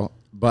this girl.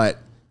 But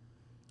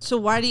So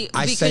why do you?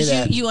 I say Because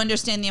that- you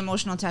understand the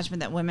emotional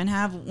attachment that women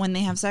have when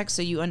they have sex.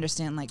 So you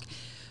understand like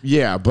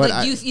yeah, but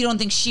like you don't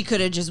think she could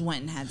have just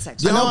went and had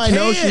sex. You with know, him. I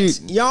know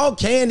can't. Y'all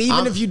can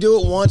even if you do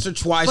it once or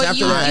twice. But after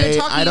you, that,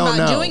 you're I talking don't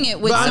about know. doing it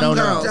with But I some don't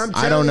know. girls. I'm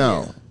I don't telling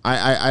know. you.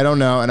 I don't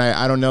know, and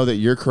I don't know that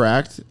you're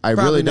correct. I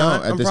Probably really not.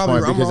 don't at I'm this probably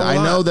point wrong because a I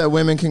know lot. that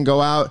women can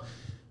go out.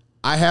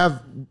 I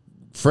have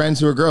friends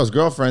who are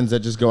girlfriends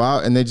that just go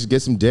out and they just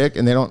get some dick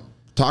and they don't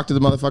talk to the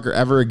motherfucker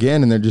ever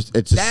again, and they're just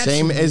it's the That's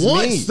same as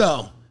once, me.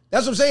 though.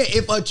 That's what I'm saying.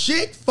 If a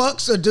chick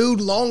fucks a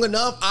dude long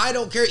enough, I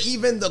don't care.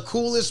 Even the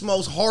coolest,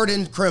 most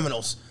hardened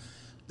criminals,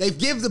 they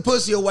give the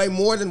pussy away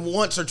more than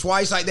once or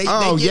twice. Like they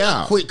Oh, get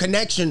yeah. a quick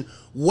connection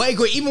way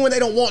quick, even when they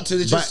don't want to.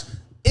 It's But just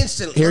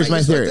instantly. Here's Like, my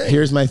it's theory. thing.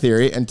 Here's my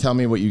theory, and tell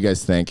me what you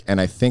guys think. And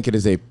I think it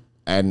is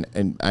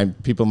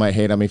people might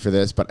hate on me for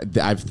this, but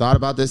I've thought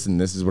about this, and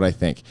this is what I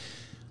think.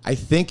 I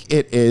think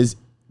it is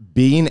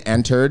being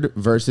entered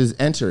versus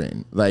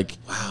entering. Like,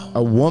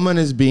 a woman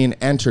is being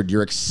entered.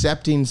 You're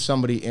accepting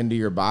somebody into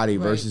your body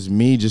versus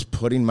me just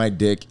putting my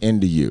dick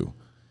into you.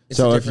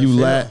 So if you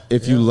let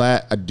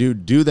a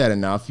dude do that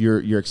enough,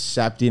 you're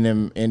accepting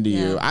him into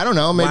you. I don't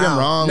know. Maybe I'm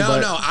wrong. No, but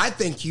no. I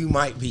think you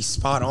might be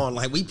spot on.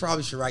 Like, we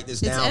probably should write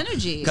this down. It's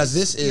energy. Because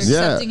this is You're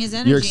accepting his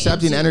energy You're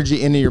accepting into-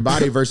 energy into your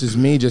body versus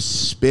me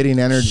just spitting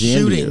energy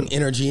into you. shooting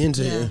energy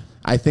into Yeah. you.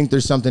 I think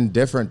there's something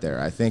different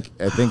there. I think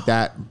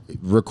that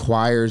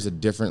requires a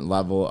different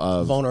level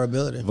of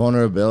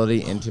vulnerability,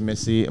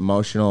 intimacy,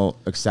 emotional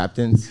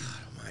acceptance.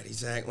 Almighty,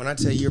 Zach, when I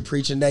tell you you're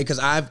preaching today, because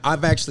I've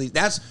actually,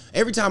 that's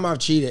every time I've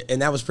cheated,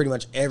 and that was pretty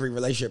much every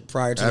relationship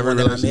prior to the Every one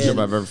that I'm relationship in.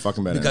 I've ever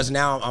fucking been in. Because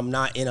now I'm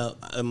not in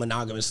a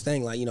monogamous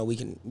thing. Like, we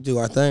can do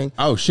our thing.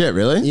 Oh shit,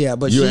 really? Yeah,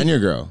 but you she- and your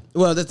girl.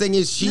 Well, the thing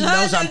is, she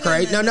knows I'm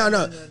crazy.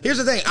 No. Here's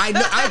the thing.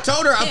 I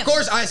told her, of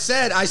course, I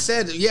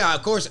said, yeah,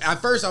 of course.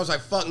 At first, I was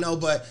like, fuck no,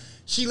 but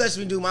she lets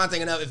me do my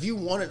thing enough. If you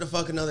wanted to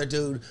fuck another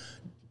dude,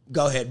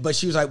 go ahead. But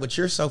she was like, but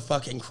you're so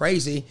fucking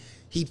crazy.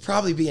 He'd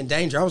probably be in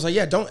danger. I was like,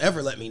 yeah, don't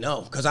ever let me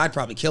know, because I'd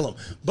probably kill him.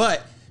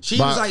 But she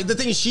was like, the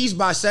thing is, she's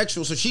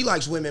bisexual, so she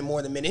likes women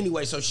more than men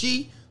anyway. So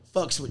she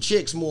fucks with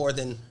chicks more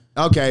than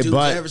dudes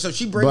ever. So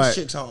she brings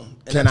chicks home.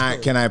 Can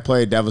I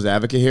play devil's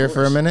advocate here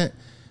for a minute?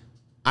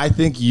 I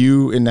think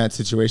you in that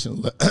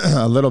situation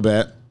a little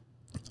bit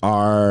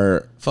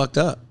are fucked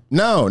up.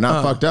 No,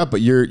 not fucked up,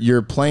 but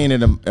you're playing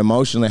it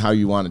emotionally how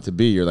you want it to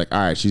be. You're like, all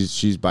right, she's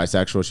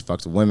bisexual. She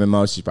fucks with women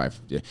most. She's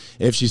probably,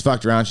 if she's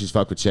fucked around, she's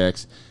fucked with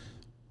chicks.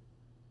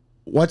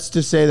 What's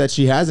to say that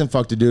she hasn't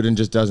fucked a dude and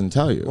just doesn't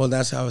tell you? Well,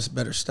 that's how it's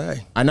better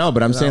stay. I know,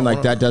 but I'm saying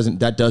like that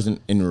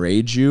doesn't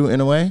enrage you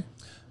in a way.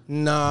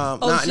 No,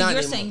 Oh, not so you're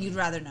anymore. saying you'd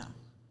rather know?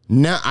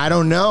 No, I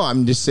don't know.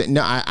 I'm just saying.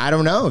 No, I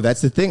don't know. That's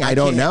the thing. I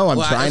don't can't- know. I'm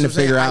well, trying to that's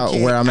what I'm figure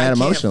saying. out where I'm at I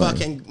emotionally. can't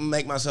fucking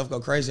make myself go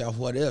crazy off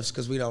what ifs,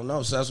 because we don't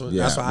know. So that's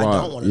why I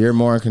well, don't want to. You're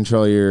more in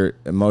control of your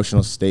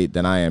emotional state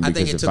than I am. I Because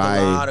think it if took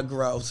a lot of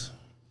growth.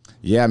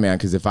 Yeah, man.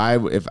 Because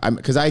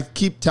because I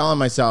keep telling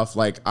myself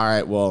like, all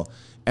right, well,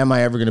 am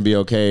I ever going to be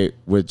okay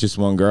with just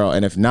one girl?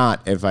 And if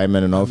not, if I'm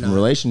in an open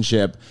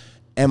relationship,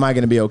 am I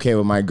going to be okay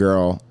with my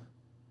girl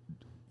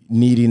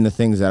needing the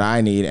things that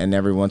I need, and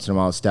every once in a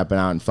while stepping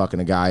out and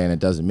fucking a guy and it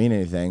doesn't mean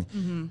anything?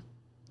 Mm-hmm.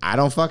 I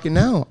don't fucking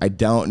know. I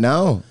don't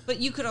know. But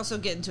you could also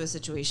get into a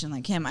situation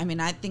like him. I mean,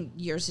 I think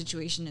your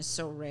situation is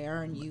so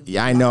rare, and you.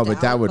 Yeah, I know,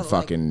 but that would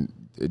fucking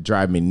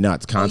drive me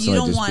nuts. Constantly you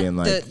don't just want being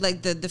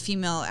like the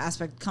female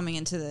aspect coming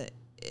into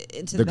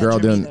the girl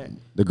bedroom doing either.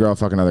 the girl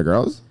fucking other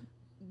girls.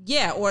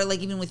 Yeah, or like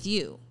even with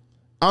you.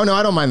 Oh no,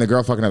 I don't mind the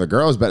girl fucking other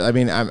girls, but I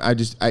mean, yeah.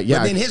 But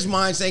then his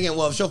mind's thinking,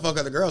 well, if she'll fuck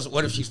other girls,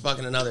 what if she's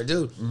fucking another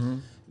dude? Mm-hmm.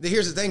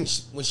 Here's the thing: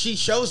 when she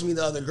shows me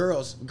the other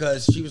girls,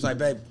 because she was like,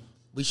 babe,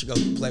 we should go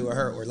play with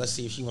her, or let's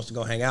see if she wants to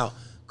go hang out.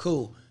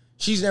 Cool.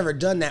 She's never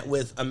done that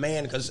with a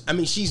man, because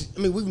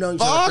we've known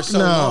each other for so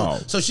long,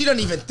 so she doesn't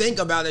even think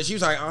about that. She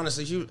was like,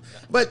 honestly,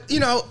 but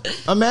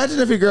imagine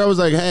if your girl was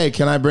like, hey,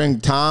 can I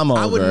bring Tom over?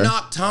 I would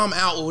knock Tom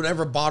out with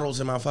whatever bottles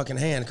in my fucking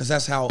hand, because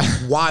that's how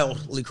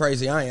wildly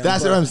crazy I am.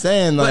 That's what I'm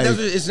saying. Like, but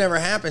it's never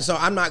happened, so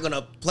I'm not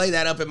gonna play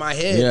that up in my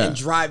head and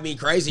drive me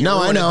crazy.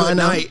 No, I know. I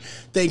know. Night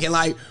thinking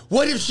like,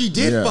 what if she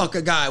did fuck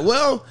a guy?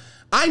 Well,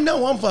 I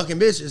know I'm fucking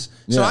bitches,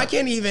 so I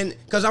can't even,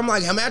 because I'm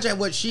like, imagine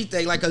what she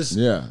think, like, cause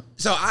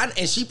So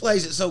and she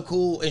plays it so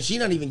cool, and she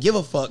doesn't even give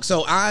a fuck.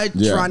 So I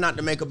try not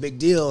to make a big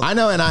deal. I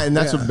know, and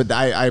that's what, but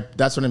I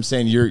that's what I'm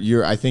saying.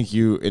 I think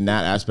you in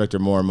that aspect are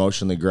more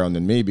emotionally grown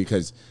than me,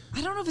 because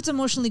I don't know if it's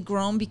emotionally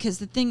grown, because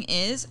the thing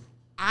is,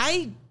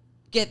 I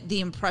get the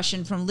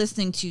impression from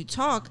listening to you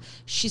talk,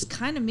 she's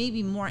kind of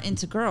maybe more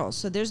into girls.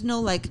 So there's no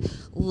like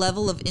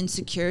level of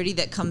insecurity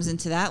that comes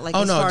into that. Like,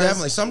 oh no,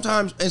 definitely.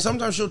 Sometimes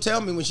she'll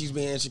tell me when she's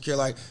being insecure,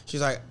 like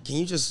she's like, "Can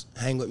you just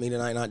hang with me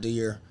tonight, not do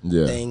your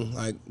thing,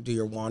 like do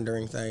your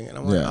wandering thing?" And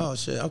I'm like, "Oh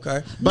shit,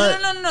 okay." But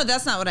no,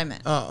 that's not what I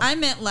meant. Oh. I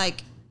meant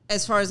like,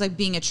 as far as like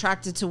being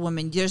attracted to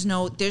women, there's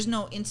no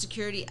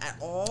insecurity at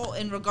all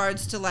in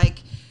regards to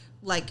like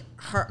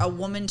a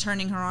woman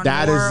turning her on.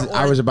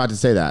 I was about to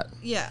say that.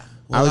 Yeah.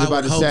 Well, I was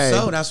about to say.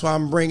 So that's why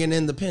I'm bringing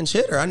in the pinch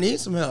hitter. I need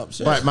some help.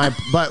 Shit. But my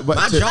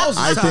jaws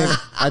is tired.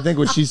 I think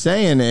what she's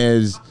saying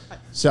is,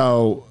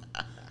 so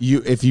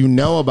if you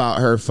know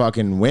about her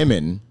fucking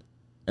women,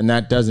 and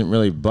that doesn't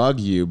really bug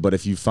you, but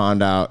if you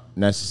found out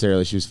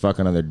necessarily she was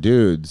fucking other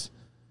dudes,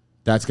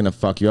 that's gonna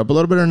fuck you up a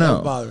little bit, or no?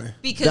 Don't bother me.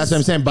 Because that's what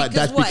I'm saying. But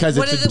that's because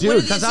it's a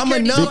dude. Because I'm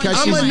enough.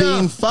 Because she's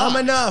being fucked. I'm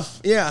enough.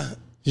 Yeah.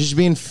 She's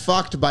being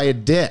fucked by a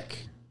dick.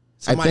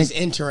 Somebody's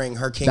entering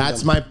her kingdom.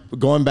 That's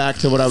going back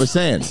to what I was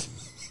saying.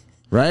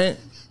 Right?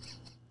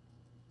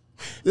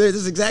 This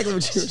is exactly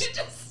what you Did you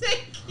just say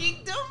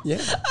kingdom? Yeah.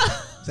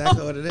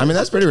 Exactly what it is. I mean,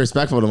 that's pretty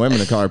respectful to women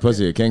to call her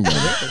pussy a kingdom.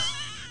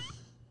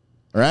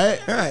 Right?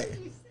 Right.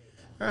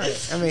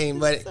 Right. I mean,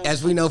 but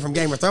as we know from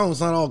Game of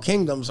Thrones, not all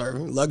kingdoms are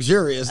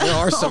luxurious. There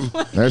are some.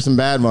 There's some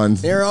bad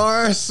ones. There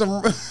are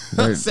some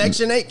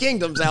Section 8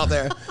 kingdoms out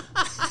there.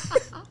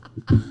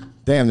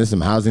 Damn, there's some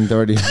housing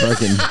authority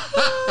fucking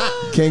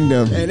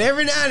kingdom. And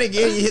every now and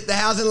again, you hit the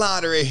housing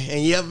lottery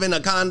and you up in a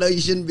condo you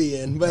shouldn't be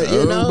in. But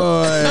you know,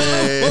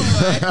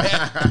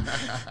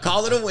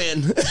 call it a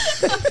win.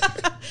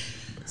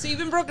 So you've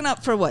been broken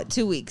up for what,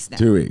 2 weeks now?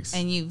 2 weeks.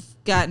 And you've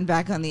gotten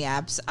back on the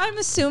apps. I'm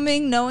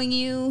assuming, knowing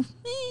you.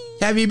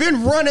 Have you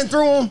been running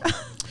through them?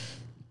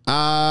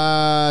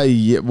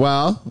 Yeah,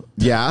 well,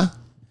 yeah.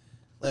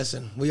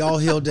 Listen, we all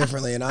heal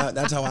differently, and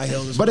that's how I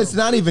heal. But it's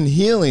not even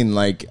healing.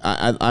 Like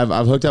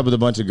I've hooked up with a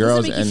bunch of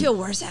girls. Does it make and you feel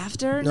worse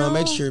after? No, it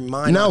makes your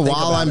mind. No, not think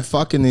while about I'm it.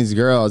 fucking these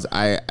girls,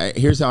 I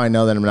here's how I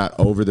know that I'm not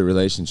over the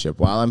relationship.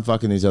 While I'm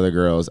fucking these other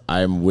girls,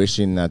 I'm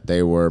wishing that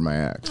they were my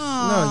ex. No,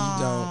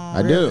 you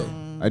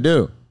don't. I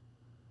do.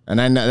 And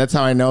I know, that's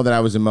how I know that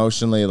I was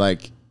emotionally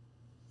like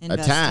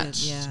Invested,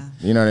 attached. yeah.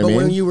 You know what I But mean?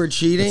 when you were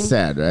cheating, It's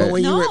sad, right? But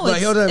when you were,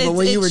 but hold on, but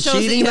when you were shows that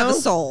cheating, you have a though,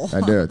 soul.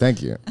 I do.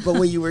 Thank you. but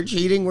when you were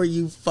cheating, were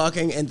you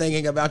fucking and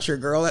thinking about your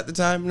girl at the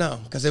time? No,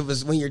 because it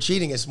was when you're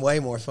cheating, it's way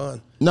more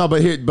fun. No, but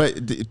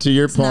to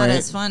your It's point, not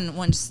as fun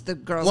once the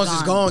girl's Once gone.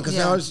 it's gone, because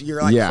now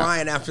you're like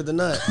crying after the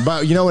nut.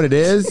 But you know what it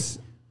is?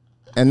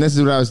 And this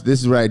is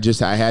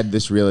what I had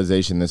this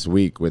realization this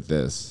week with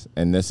this.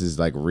 And this is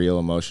like real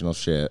emotional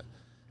shit.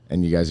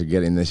 And you guys are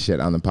getting this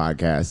shit on the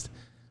podcast.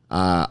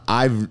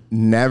 I've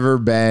never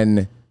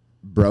been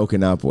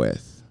broken up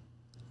with.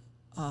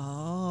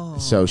 Oh.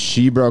 So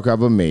she broke up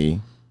with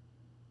me.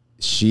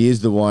 She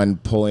is the one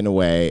pulling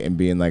away and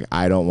being like,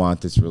 I don't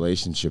want this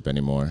relationship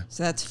anymore.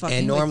 So that's fucking.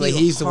 And normally with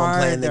you he's the one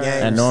playing the harder.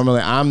 game. And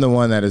normally I'm the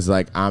one that is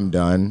like, I'm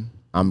done.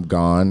 I'm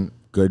gone.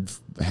 Good.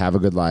 Have a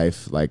good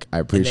life. Like, I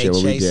appreciate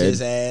what we chase did.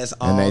 his ass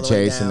all and they the way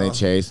chase and they down.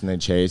 chase and they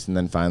chase, and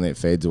then finally it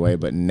fades away.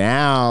 But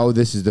now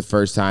this is the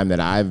first time that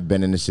I've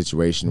been in a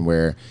situation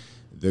where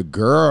the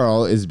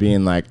girl is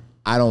being like,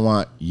 I don't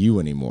want you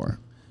anymore.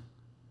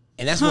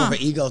 And that's more of an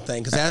ego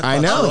thing, because that I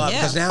fucks know. you up. Yeah.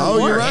 Because now Oh, in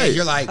your you're head, right.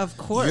 you're like, Of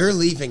course. you're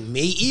leaving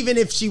me. Even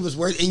if she was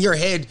worth in your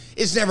head,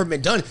 it's never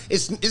been done.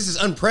 This is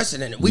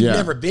unprecedented. We've Yeah.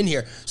 never been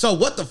here. So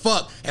what the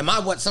fuck? Am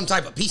I some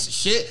type of piece of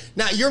shit?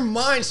 Now your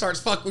mind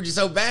starts fucking with you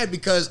so bad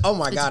because oh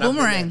my god, I've been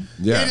boomerang.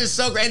 there. Yeah. It is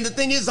so great. And the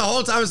thing is, the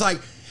whole time it's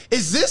like,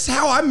 is this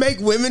how I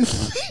make women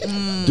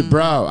feel?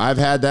 Bro, I've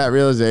had that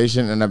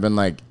realization and I've been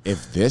like,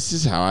 if this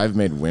is how I've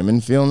made women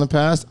feel in the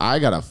past, I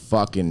gotta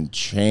fucking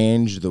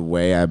change the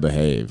way I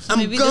behave. I'm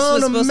Maybe this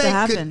was gonna supposed to make a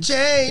happen.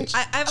 change.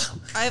 I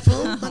have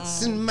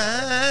What's in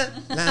my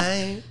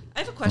life? I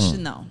have a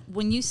question though.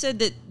 When you said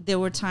that there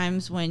were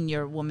times when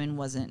your woman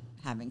wasn't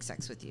having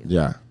sex with you,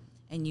 Yeah.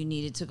 and you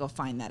needed to go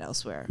find that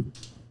elsewhere,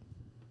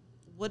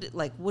 what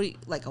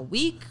a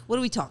week? What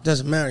are we talking?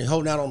 Doesn't matter. You're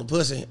holding out on the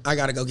pussy. I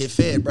gotta go get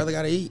fed. Brother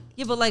gotta eat.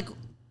 Yeah, but like,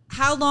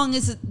 how long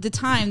is it the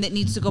time that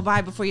needs to go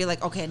by before you're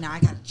like, okay, now I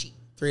gotta cheat?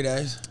 3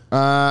 days.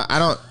 I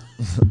don't.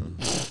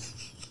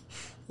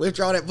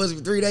 Withdraw that pussy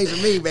for 3 days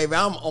with me, baby.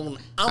 I'm on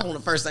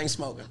the first thing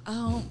smoking.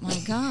 Oh my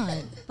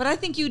god! But I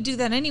think you would do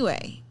that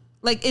anyway.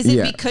 Like, is it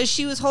Yeah. because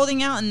she was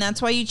holding out and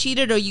that's why you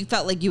cheated, or you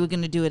felt like you were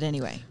going to do it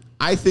anyway?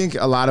 I think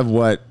a lot of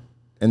what,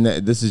 and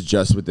this is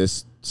just with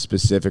this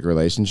specific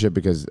relationship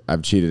because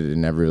I've cheated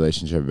in every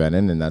relationship I've been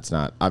in, and that's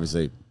not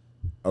obviously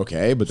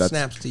okay, but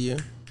Snaps to you.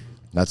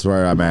 that's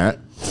where I'm at.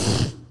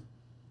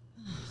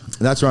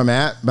 That's where I'm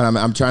at, but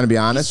I'm trying to be He's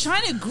honest.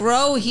 trying to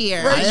grow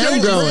here. Right, I am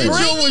You're growing. bringing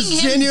Rachel was him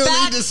genuinely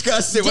back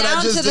disgusted when I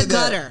down just to the did that.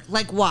 gutter.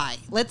 Like, why?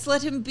 Let's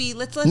let him be.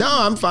 Let's let No, him.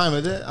 I'm fine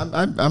with it.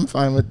 I'm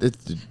fine with it.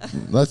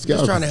 Let's go.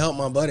 Just trying to help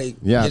my buddy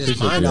Yeah, I get his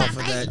appreciate mind you. off of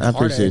that. I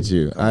appreciate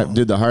you.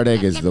 Dude, the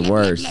heartache is the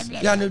worst. You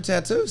got a new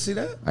tattoo? See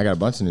that? I got a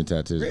bunch of new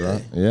tattoos, bro.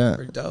 Really? Yeah.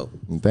 Pretty dope.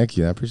 Thank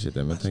you. I appreciate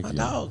that, man. Thank my you.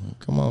 dog.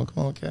 Come on,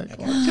 cat.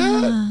 Come on,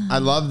 cat. I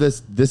love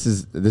this. This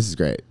is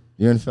great.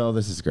 You and Phil,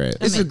 this is great.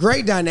 It's a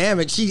great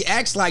dynamic. She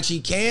acts like she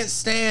can't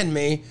stand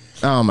me.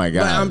 Oh my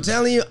god. But I'm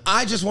telling you,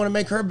 I just want to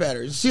make her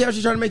better. See how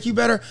she's trying to make you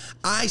better?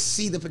 I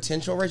see the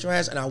potential Rachel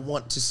has, and I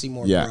want to see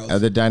more yeah,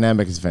 growth. the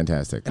dynamic is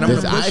fantastic. And I'm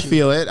gonna I push you.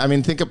 feel it. I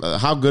mean, think of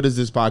how good is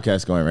this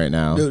podcast going right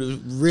now? Dude, it was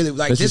really,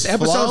 like, This this is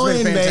episode's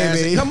flowing, been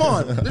fantastic. baby. Come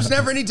on. There's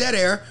never any dead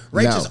air.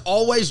 Rachel's No.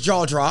 always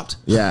jaw dropped.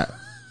 Yeah.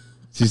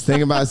 She's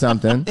thinking about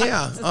something.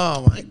 Yeah.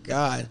 Oh, my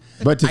God.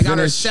 But to I got her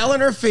finish-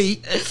 selling her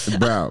feet.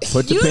 Bro,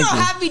 put the You pinky. don't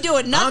have me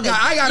doing nothing.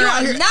 I got her you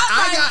out are here. not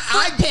my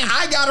foot pimp.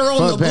 I got her on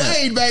Foot the pimp.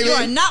 blade, baby. You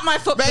are not my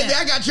foot Baby, pimp.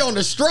 I got you on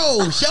the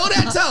stroll. Show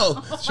that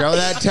toe. Show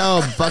that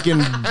toe,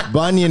 fucking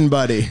bunion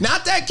buddy.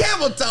 Not that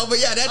camel toe, but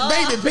yeah, that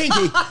baby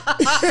pinky.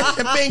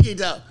 Pinky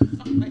toe.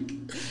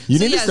 You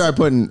So need to yes. start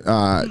putting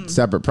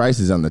separate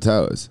prices on the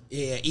toes.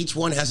 Yeah, each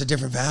one has a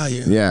different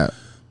value. Yeah.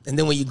 And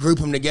then when you group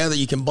them together,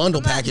 you can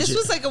bundle package This it.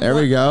 was like a There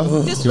we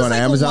go. This You was want to like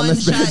Amazon a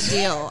this one-shot bitch?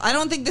 deal. I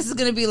don't think this is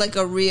going to be like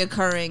a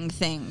reoccurring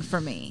thing for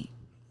me.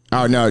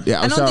 Oh no,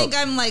 yeah. I don't so, think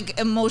I'm like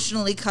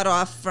emotionally cut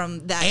off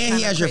from that. And kind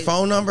he of has your crazy-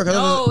 phone number? 'Cause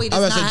No, he I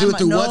was does about not to do it have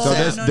through my- WhatsApp.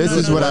 no, This- no, this no,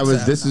 is no, what no. I was.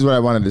 WhatsApp. This is what I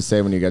wanted to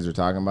say when you guys were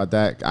talking about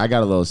that. I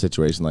got a little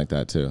situation like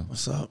that too.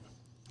 What's up?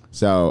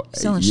 So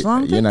Selling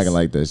schlong you're not pics? gonna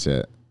like this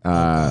shit.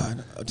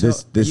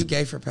 You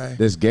gay for pay?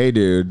 This gay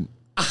dude.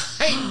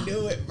 I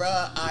knew it, bro.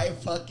 I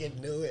fucking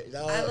knew it.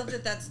 Dog. I love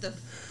that. That's the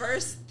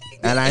first thing.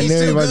 And I He's knew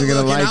he too wasn't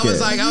gonna good-looking. like I was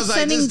it. like, this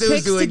sending dude's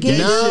pics doing to gay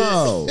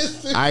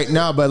gay shit.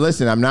 No, but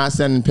listen, I'm not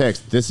sending pics.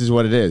 This is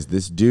what it is.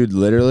 This dude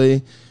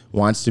literally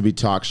wants to be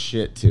talked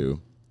shit to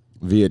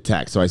via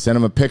text. So I sent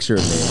him a picture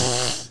of me,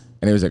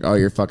 and he was like, "Oh,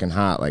 you're fucking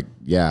hot. Like,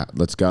 yeah,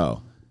 let's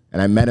go."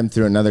 And I met him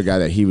through another guy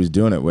that he was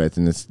doing it with,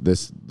 and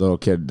this little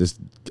kid, this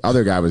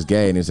other guy was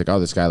gay, and he's like, "Oh,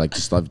 this guy like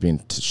just loves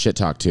being shit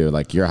talked to.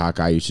 Like, you're a hot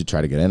guy. You should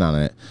try to get in on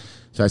it."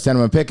 So I sent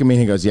him a pic of me,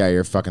 and he goes, "Yeah,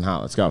 you're fucking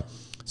hot. Let's go."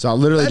 So I'll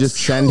literally just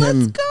send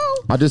him.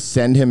 I'll just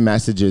send him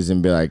messages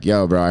and be like,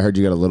 "Yo, bro, I heard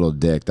you got a little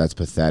dick. That's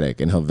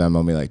pathetic." And he'll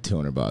Venmo me like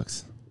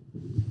 $200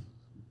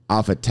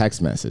 off a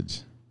text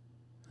message.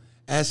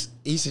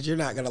 He said, "You're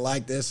not gonna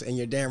like this," and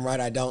you're damn right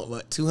I don't.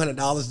 But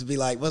 $200 to be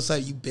like, "What's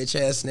up, you bitch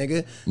ass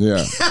nigga?"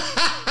 Yeah.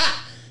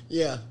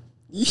 Yeah.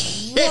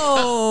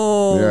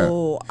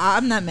 Whoa.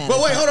 I'm not mad.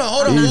 But wait, hold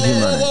on. Easy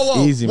money.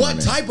 Whoa. Easy What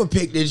money. type of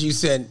pic did you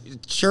send?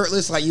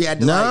 Shirtless, like you had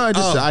to No, like.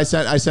 I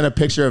sent a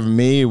picture of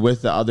me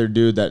with the other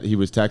dude that he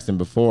was texting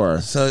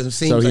before. So it seems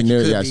he like you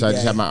knew. could Yeah. be So I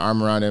just gay. had my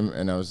arm around him,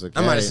 and I was like,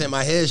 I might have "Hey." sent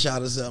my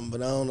headshot or something,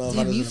 but I don't know if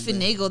I Damn, you doesn't-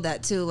 finagled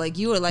that too. Like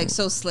you were like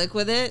so slick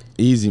with it.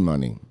 Easy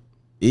money.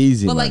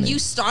 Easy But money. like you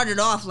started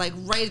off like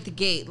right at the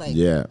gate, like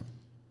Yeah.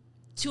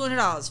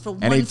 $200 for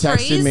And one he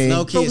texted phrase. me-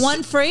 No For kids.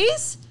 one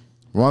phrase.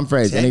 One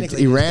phrase. And Technically,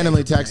 he this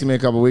randomly gay for texted me a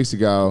couple weeks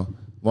ago.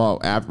 Well,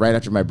 right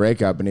after my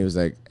breakup, and he was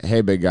like,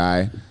 "Hey, big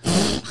guy."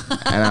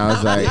 And I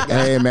was like,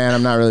 "Hey, man,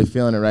 I'm not really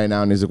feeling it right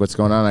now." And he's like, "What's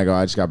going on?" I go,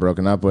 "I just got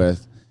broken up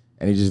with."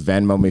 And he just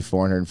Venmoed me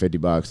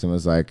 $450 and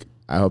was like,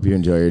 "I hope you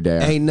enjoy your day.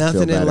 I Ain't nothing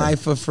feel in better." life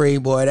for free,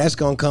 boy. That's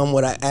gonna come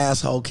with an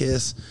asshole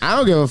kiss. I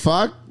don't give a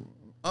fuck.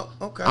 Oh,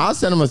 okay. I'll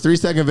send him a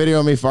 3-second video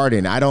of me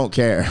farting. I don't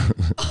care.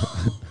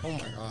 Oh my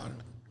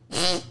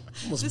god.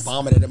 Almost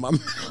vomited in my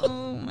mouth.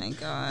 Oh my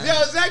god. Yo,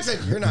 Zach said,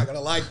 "You're not gonna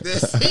like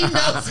this." He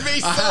knows me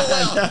so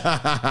well.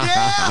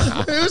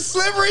 Yeah, it was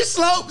slippery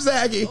slope,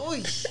 Zachy.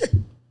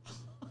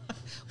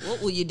 What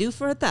will you do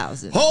for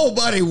 1,000? Oh,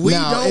 buddy, we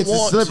No, don't it's a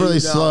want slippery to, no.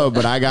 slope,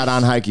 but I got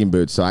on hiking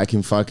boots, so I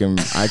can traverse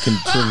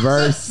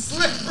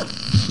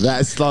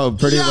that slope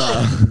pretty Yo,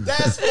 well.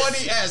 that's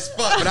funny as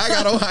fuck. But I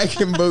got on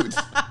hiking boots.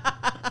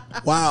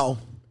 Wow.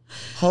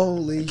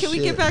 Holy shit. Can we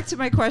get back to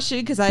my question?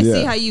 Because I Yeah.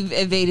 see how you've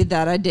evaded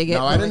that. I dig it.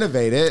 No, I didn't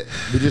evade it.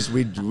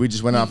 We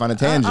just went off on a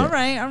tangent. All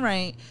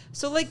right.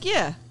 So, like,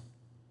 yeah.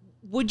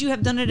 Would you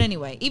have done it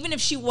anyway? Even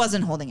if she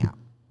wasn't holding out?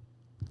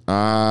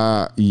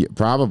 Yeah,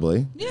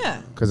 probably.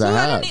 Yeah. 'Cause I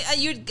have.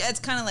 It's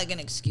kind of like an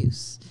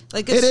excuse.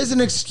 Like It is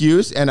an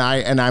excuse, and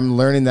I'm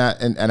learning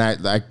that, and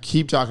I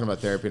keep talking about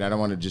therapy, and I don't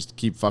want to just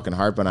keep fucking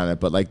harping on it,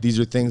 but like these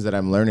are things that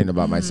I'm learning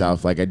about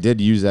myself. Like I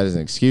did use that as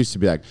an excuse to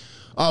be like,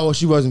 oh well,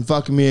 she wasn't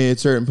fucking me at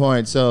certain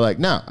points, so like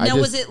no. Now,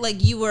 was it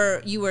like you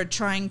were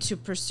trying to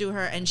pursue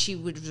her and she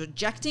was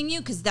rejecting you?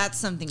 Because that's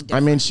something different.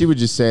 I mean, she would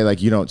just say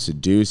like, you don't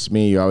seduce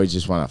me. You always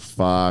just want to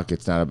fuck.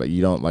 It's not about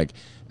you don't like.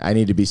 I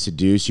need to be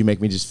seduced. You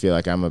make me just feel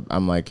like I'm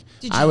like.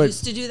 Did you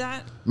used to do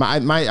that?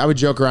 I would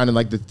joke around and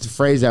like the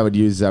phrase I would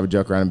use is I would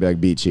joke around and be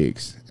like beat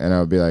cheeks, and I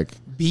would be like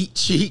beat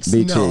cheeks?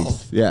 beat No.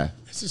 cheeks, yeah.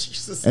 That's what she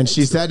used to say And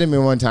she to said to me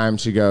one time,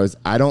 she goes,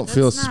 "I don't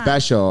feel That's not-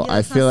 special. yeah, I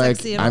that's not feel like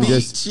sexy at I'm all." beat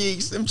just."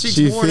 cheeks. Them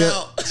cheeks worn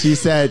out. She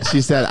said,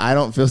 "I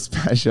don't feel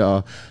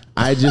special.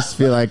 I just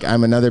feel like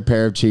I'm another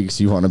pair of cheeks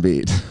you want to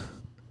beat."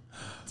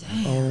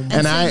 And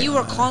And so you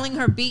were calling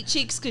her beat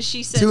cheeks because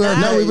she said To her- that?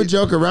 No, we would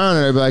joke around,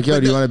 and I'd be like, "Yo, But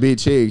do you the- want to beat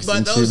cheeks?" But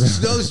And she'd those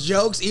be- those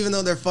jokes, even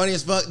though they're funny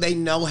as fuck, they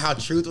know how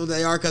truthful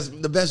they are because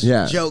the best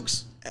Yeah.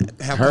 jokes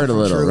have hurt come a from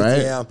little, truth,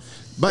 right? Yeah.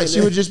 But And she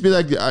then- would just be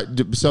like,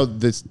 "So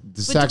the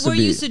But sex were would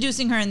be." you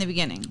seducing her in the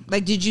beginning?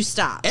 Like, did you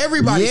stop?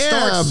 Everybody Yeah,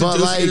 starts but seducing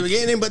in the like-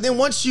 beginning, but then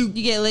once you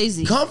You get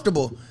lazy.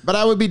 comfortable, But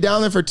I would be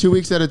down there for 2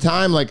 weeks at a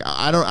time. Like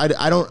I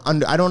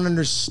don't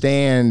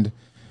understand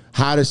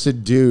how to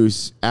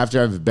seduce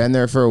after I've been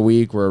there for a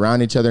week. We're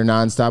around each other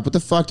nonstop. What the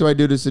fuck do I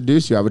do to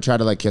seduce you? I would try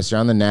to like kiss her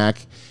on the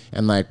neck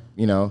and like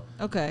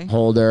Okay.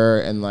 hold her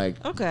and like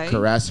Okay.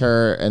 caress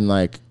her and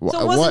like So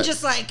it wasn't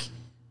just like,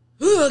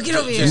 "Ugh, get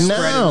over here." Just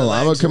spreading the no,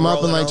 I would legs come and up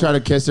and rolling like try over.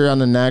 to kiss her on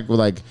the neck with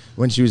like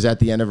when she was at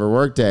the end of her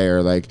workday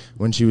or like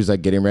when she was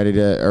like getting ready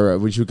to or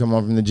when she would come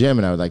home from the gym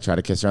and I would like try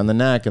to kiss her on the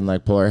neck and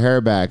like pull her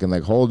hair back and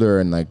like hold her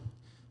and like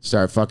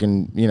start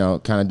fucking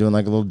kind of doing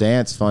like a little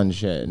dance fun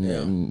shit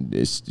and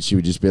she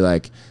would just be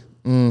like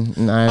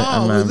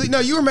no,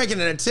 you were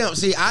making an attempt.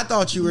 See, I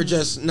thought you were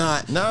just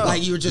not No.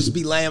 like you would just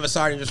be laying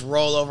beside her and just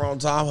roll over on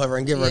top of her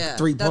and give her Yeah,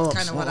 3 that's pumps.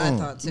 kind of what I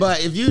thought too.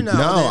 But if you know,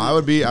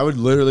 no, then, I would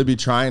literally be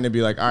trying to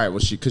be like, all right,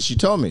 well, because she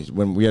told me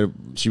when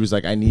she was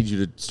like, I need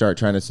you to start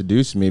trying to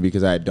seduce me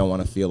because I don't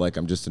want to feel like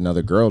I'm just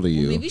another girl to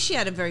you. Maybe she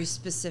had a very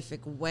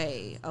specific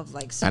way of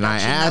like And I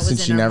seduction that asked,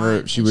 was and in her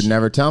mind, she would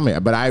never tell me.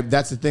 But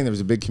that's the thing. There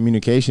was a big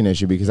communication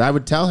issue because I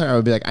would tell her, I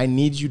would be like, I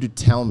need you to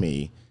tell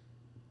me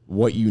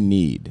what you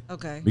need.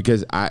 Okay.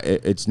 Because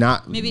it's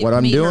not Maybe it what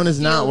I'm made her doing is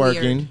not feel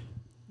working. weird.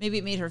 Maybe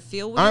it made her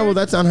feel weird. All right, well,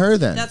 that's on her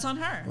then. That's on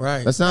her.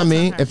 right? That's not That's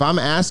me. on her. If I'm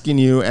asking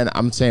you and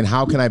I'm saying,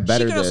 how can I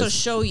better She could this? also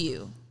show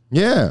you.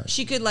 Yeah.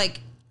 She could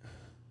like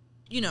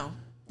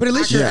But at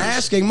least you're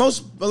Actually- asking.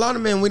 A lot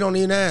of men, we don't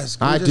even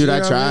ask. We I just, dude, you I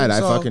know what tried. mean? I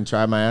So, fucking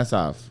tried my ass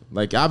off.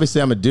 Like,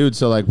 obviously, I'm a dude,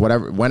 so like,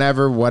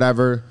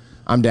 whatever,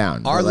 I'm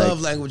down. Our But, like,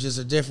 love languages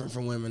are different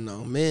from women,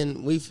 though.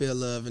 Men, we feel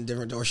love in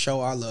different, or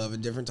show our love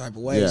in different type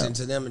of ways, Yeah. and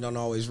to them it don't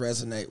always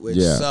resonate, which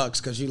Yeah. sucks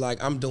because you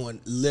like, I'm doing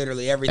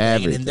literally everything,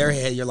 and in their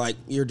Everything. head, you're like,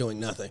 you're doing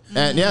nothing.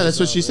 And yeah, that's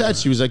what she said.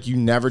 She was like, "You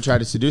never tried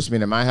to seduce me."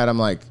 And in my head, I'm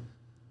like,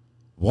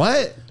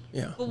 "What?"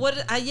 Yeah.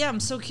 But I'm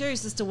so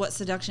curious as to what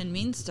seduction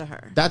means to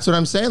her. That's what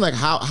I'm saying. Like,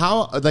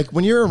 how, like,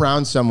 when you're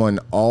around someone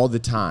all the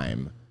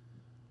time,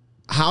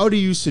 how do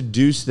you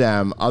seduce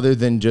them other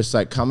than just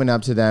like coming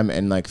up to them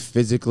and like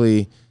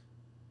physically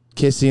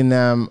kissing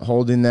them,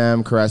 holding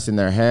them, caressing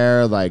their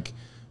hair, like,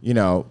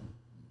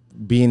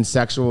 being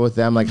sexual with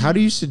them? Like, how do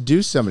you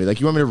seduce somebody? Like,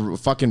 you want me to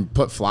fucking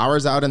put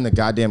flowers out in the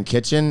goddamn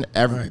kitchen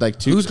every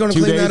like Who's going to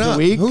two clean days that up? a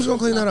week? Who's going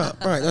to clean that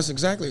up? Right, that's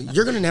exactly.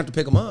 You're going to have to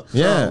pick them up. So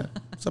Yeah.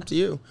 it's up to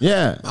you.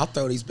 Yeah. I'll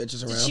throw these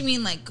bitches around. Did she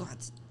mean like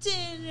God's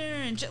dinner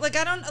and shit? Like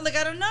I don't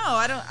know.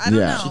 I don't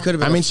Yeah. know. She could have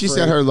been I mean, a she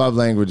said freak. her love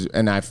language,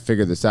 and I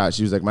figured this out.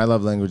 She was like, my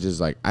love language is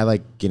like, I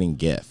like getting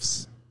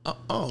gifts.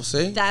 Oh,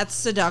 see? That's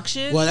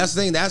seduction. Well, that's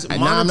the thing. That's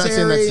And monetary. now I'm not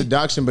saying that's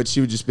seduction, but she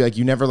would just be like,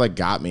 you never like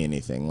got me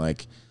anything.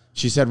 Like,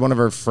 she said one of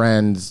her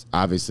friends,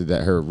 obviously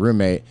that her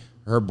roommate,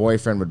 her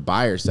boyfriend would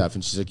buy her stuff,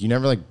 and she's like, you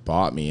never like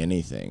bought me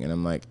anything. And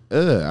I'm like,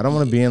 ugh, I don't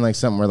want to be in like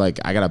something where like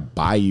I gotta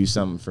buy you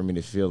something for me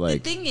to feel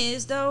like the thing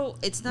is, though,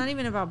 it's not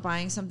even about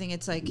buying something.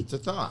 It's like it's a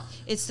thought.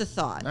 it's the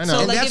thought. I know. So,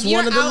 And like, that's if you're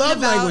one of the out and love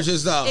about,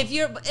 languages, though. If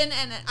you're and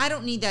I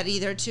don't need that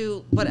either,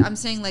 too. But I'm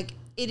saying like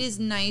it is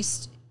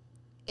nice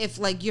if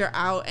like you're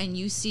out and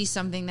you see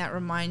something that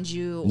reminds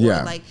you, or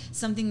Yeah. like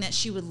something that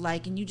she would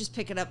like, and you just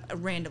pick it up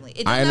randomly.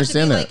 It I doesn't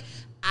understand have to be that.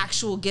 like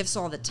actual gifts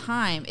all the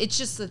time. It's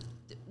just the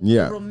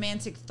Yeah.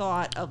 romantic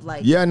thought of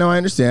like Yeah, no, I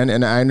understand,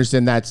 and I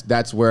understand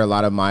that's where a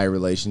lot of my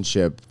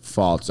relationship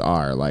faults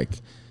are. Like,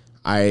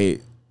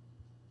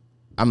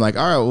 I'm like,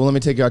 all right, well, let me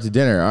take you out to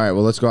dinner. All right,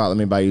 well, let's go out. Let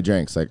me buy you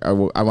drinks. Like, I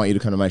want you to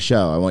come to my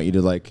show. I want you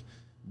to like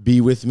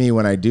be with me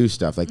when I do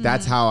stuff. Like,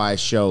 that's how I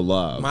show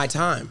love. My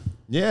time.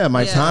 Yeah,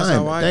 my Yeah. That's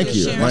time. how I Thank do.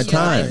 you. Sharing My your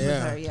time. life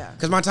with her, yeah.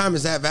 Because my time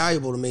is that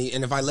valuable to me,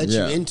 and if I let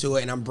Yeah. you into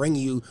it and I'm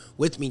bringing you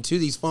with me to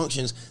these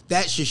functions,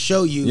 that should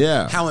show you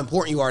Yeah. how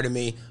important you are to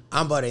me.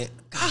 I'm buddy.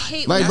 I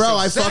hate Like, when- bro,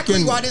 I exactly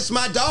fucking- why this is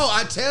my dog.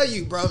 I tell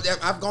you, bro.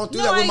 I've gone through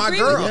No, that with I my agree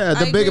girl. with you. Yeah,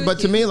 I agree with but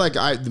to you. me, like,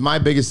 my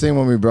biggest thing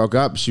when we broke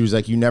up, she was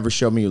like, you never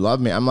showed me you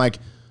love me. I'm like,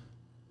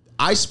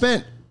 I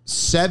spent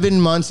 7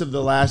 months of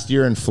the last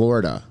year in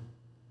Florida.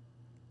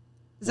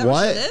 Is that where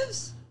what? she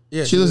lives?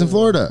 Yeah, She lives in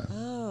Florida.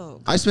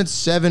 Oh, I spent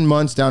 7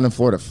 months down in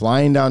Florida,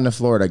 flying down to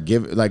Florida,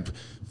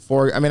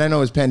 I mean, I know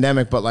it was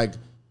pandemic, but like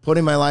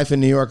putting my life in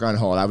New York on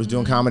hold. I was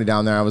doing comedy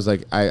down there. I was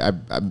like, I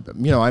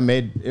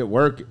made it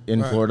work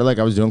in Florida. Like,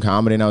 I was doing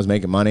comedy and I was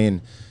making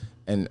money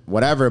and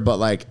whatever. But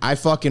like, I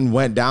fucking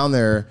went down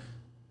there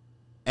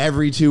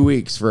every 2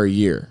 weeks for a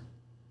year.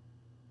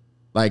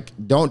 Like,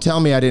 don't tell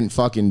me I didn't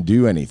fucking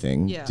do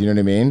anything. Yeah. Do you know what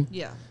I mean?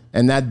 yeah.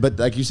 And but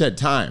like you said,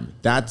 time.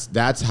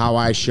 That's how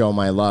I show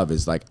my love,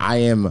 is like, I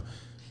am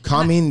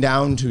coming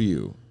down to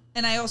you.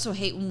 And I also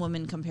hate when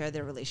women compare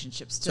their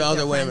relationships to, To other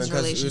their women, friends' 'cause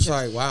it's relationships.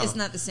 like, wow. It's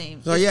not the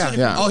same. So It's yeah. two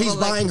different Oh, people,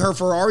 he's like- buying her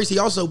Ferraris. He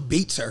also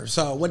beats her.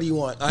 So what do you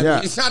want? I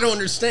Yeah. mean, I don't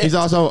understand. He's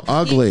also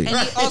ugly. And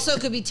he also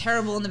could be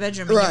terrible in the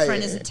bedroom, and Right. your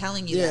friend isn't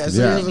telling you Yeah, that. so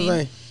You know here's what I the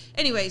mean? thing.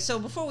 Anyway, so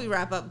before we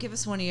wrap up, give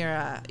us one of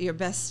your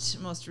best,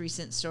 most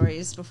recent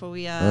stories before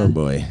we Oh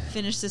boy.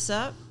 finish this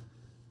up.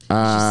 You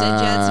said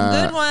you had some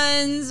Uh, good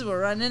ones. We're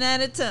running out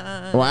of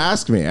time. Well,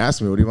 ask me. What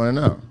do you want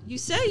to know? You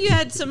said you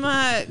had some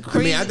I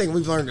crazy. mean, I think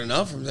we've learned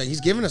enough from that. He's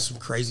given us some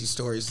crazy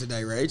stories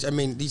today, Rach. I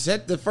mean, he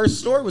said the first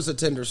story was a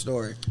Tinder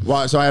story.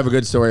 Well, so I have a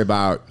good story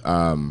about.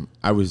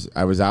 I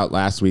was out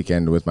last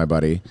weekend with my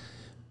buddy,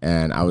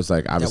 and I was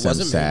like, obviously I'm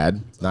wasn't me.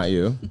 sad. Not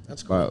you.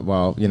 That's cool.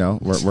 Well,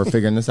 we're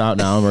figuring this out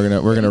now,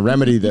 and we're gonna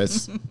remedy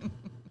this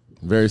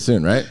very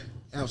soon, right?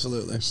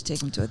 Absolutely. should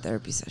take him to a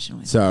therapy session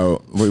with.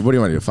 So, what do you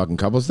want to do? Fucking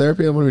couples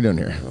therapy? What are we doing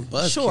here?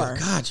 Buzzkill. Sure.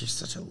 God, you're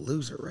such a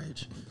loser,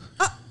 Rach.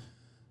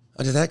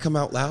 Oh, did that come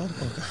out loud?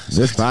 Oh, God.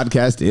 This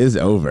podcast is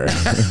over.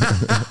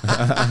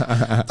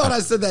 I thought I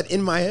said that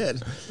in my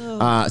head.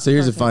 So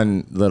here's a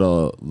fun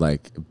little,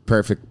 like,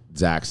 perfect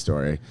Zach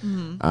story.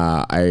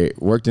 I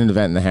worked in an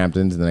event in the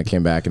Hamptons, and then I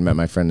came back and met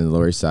my friend in the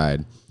Lower East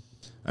Side.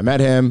 I met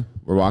him.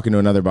 We're walking to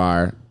another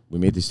bar. We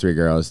meet these three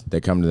girls.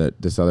 They come to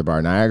this other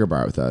bar, Niagara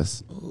Bar, with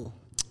us.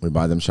 We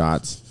buy them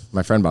shots.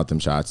 My friend bought them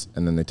shots,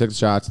 and then they took the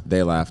shots.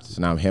 They left.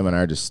 So now him and I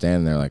are just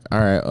standing there like, all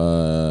right,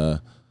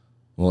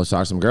 well, let's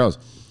talk to some girls.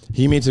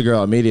 He meets a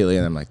girl immediately,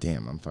 and I'm like,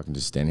 damn, I'm fucking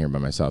just standing here by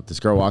myself. This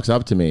girl walks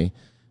up to me.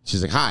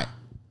 She's like, hi.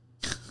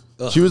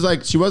 She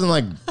wasn't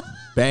like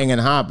banging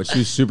hot, but she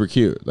was super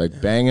cute.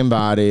 Like banging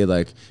body,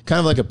 like kind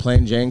of like a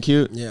plain Jane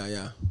cute. Yeah,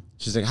 yeah.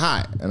 She's like,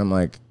 hi. And I'm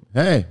like,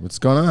 hey, what's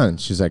going on?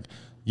 She's like,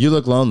 you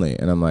look lonely.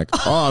 And I'm like,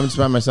 oh, I'm just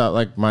by myself.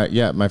 Like my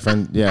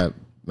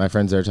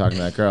friend's there talking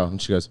to that girl.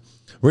 And she goes,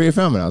 where are you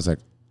from? And I was like,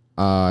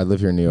 I live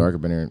here in New York.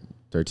 I've been here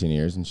 13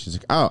 years. And she's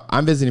like, oh,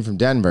 I'm visiting from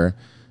Denver.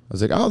 I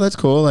was like, oh, that's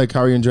cool. Like,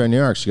 how are you enjoying New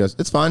York? She goes,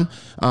 it's fun.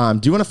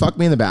 Do you want to fuck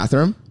me in the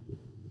bathroom?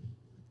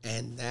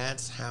 And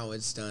that's how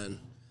it's done.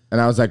 And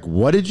I was like,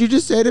 what did you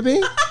just say to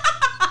me?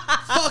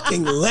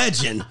 Fucking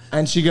legend.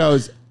 And she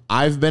goes,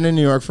 I've been in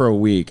New York for a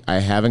week. I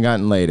haven't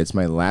gotten laid. It's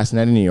my last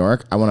night in New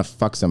York. I want to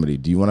fuck somebody.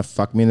 Do you want to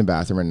fuck me in the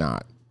bathroom or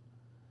not?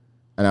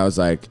 And I was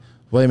like,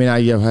 well, I mean,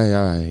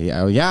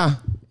 yeah.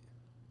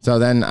 So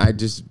then I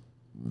just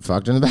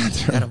fucked in the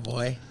bathroom.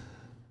 Attaboy.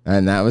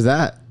 And that was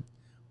that.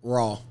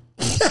 Raw.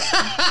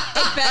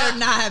 It better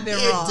not have been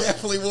raw. It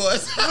definitely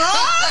was. Raw,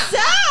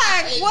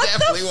 Zach. It What the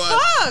definitely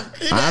was.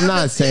 fuck? It I'm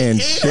not saying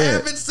it shit. It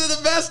happens to the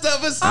best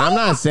of us. I'm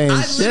not saying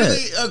I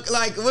shit. literally,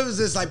 like, what was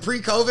this? Like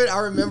pre-COVID, I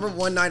remember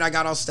one night I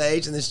got off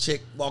stage and this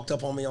chick walked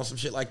up on me on some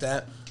shit like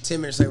that. 10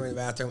 minutes later, we were in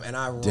the bathroom and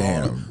I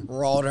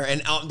rawed her.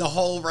 And the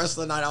whole rest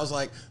of the night, I was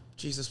like,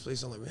 Jesus,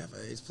 please don't let me have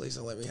AIDS. Please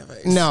don't let me have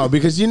AIDS. No,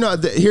 because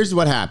here's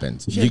what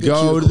happens. You had good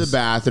go to the cuticles.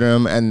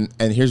 bathroom and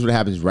here's what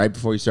happens right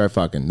before you start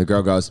fucking. The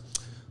girl goes,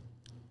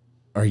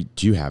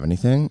 do you have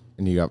anything?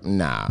 And you go,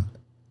 nah.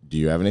 Do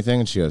you have anything?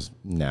 And she goes,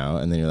 no.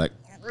 And then you're like,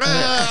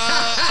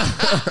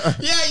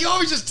 Yeah, you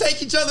always just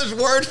take each other's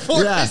word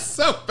for Yeah. it. It's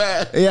so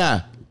bad.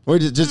 yeah. We're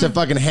just a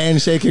fucking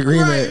handshake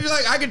agreement. Right, you're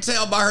like, I can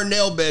tell by her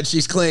nail bed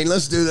she's clean.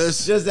 Let's do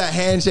this. Just that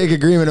handshake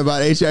agreement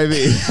about HIV.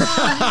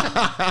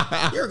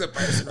 You're a good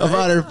person, right?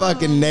 About her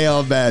fucking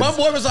nail beds. My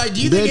boy was like,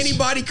 do you think Bitch.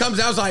 anybody comes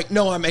out? I was like,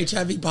 no, I'm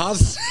HIV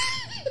positive.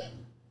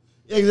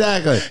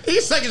 Exactly.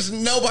 He's like, it's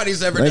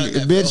nobody's ever Like, done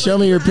that. bitch, show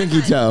me your I've pinky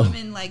had toe.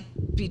 Women like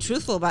be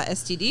truthful about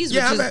STDs,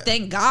 Yeah, which is I've-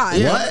 thank God.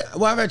 Yeah, What?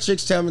 Well, I've had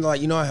chicks tell me,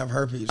 like, I have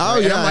herpes. Oh,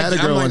 right? And yeah, I'm I had a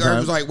girl one I time.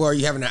 was like, well, are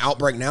you having an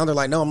outbreak now? They're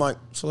like, no. I'm like,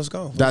 so let's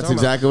go. What That's you talking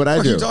exactly about? what I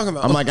What do. are you talking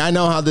about? I'm like, I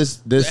know how this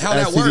how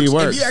that STD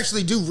works. If you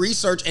actually do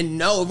research and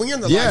know, when you're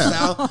in the Yeah.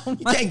 lifestyle,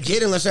 you can't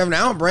get it unless you have an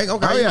outbreak.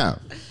 Okay. Oh yeah.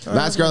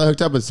 Last girl I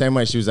hooked up with the same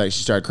way. She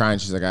started crying.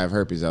 She's like, I have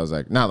herpes. I was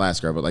like, not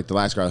last girl, but like the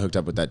last girl I hooked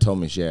up with that told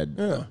me she had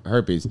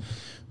herpes.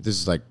 This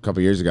is like a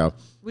couple years ago.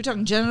 We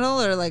talking genital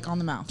or like on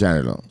the mouth?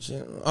 Genital.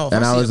 Oh, if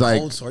And I see was a like-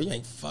 cold sore, you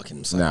ain't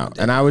fucking No.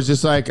 And I was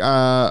just like,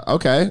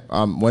 okay.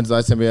 When's the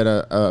last time we had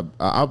a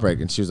outbreak?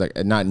 And she was like,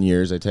 not in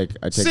years. I take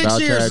 6 Valtrex.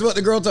 years is what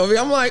the girl told me.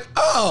 I'm like,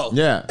 oh.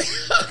 Yeah.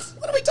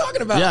 What are we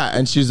talking about? Yeah.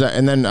 And she's like,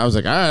 and then I was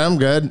like, all right, I'm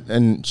good.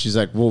 And she's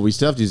like, well, we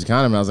still have to use a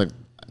condom. And I was like,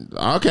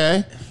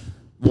 okay.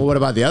 Well, what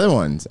about the other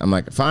ones? I'm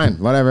like, fine,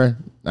 whatever.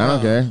 I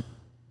don't care.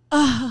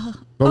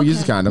 But we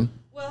use a condom.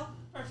 Well,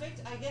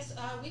 perfect. I guess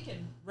we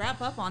can wrap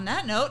up on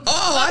that note.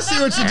 Oh, I see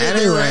what you did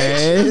there,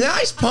 Anyway. Rach.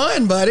 Nice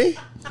pun, buddy.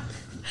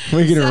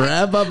 We can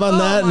wrap up on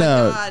that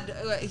note. God.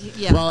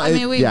 Yeah, Well, I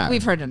mean, yeah.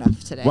 we've heard enough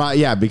today. Well,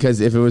 yeah, because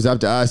if it was up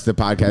to us, the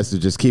podcast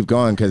would just keep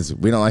going because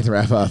we don't like to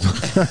wrap up.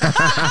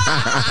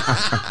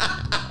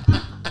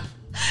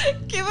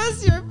 Give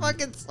us your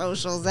fucking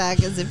social,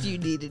 Zach, as if you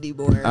need any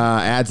more.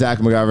 At Zach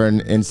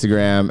McGovern,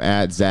 Instagram,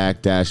 at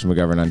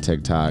Zach-McGovern on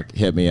TikTok.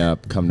 Hit me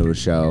up. Come to a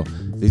show.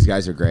 These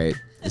guys are great.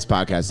 This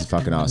podcast is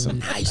fucking awesome.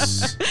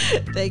 Nice.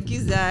 Thank you,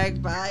 Zach.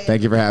 Bye.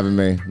 Thank you for having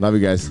me. Love you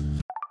guys.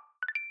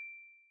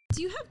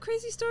 Do you have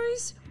crazy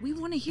stories? We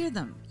want to hear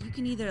them. You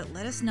can either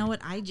let us know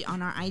at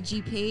on our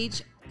IG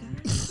page.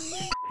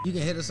 You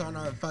can hit us on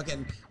our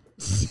fucking...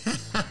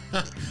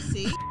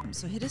 See?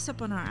 So hit us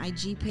up on our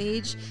IG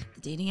page,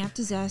 The Dating App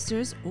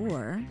Disasters,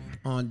 or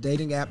on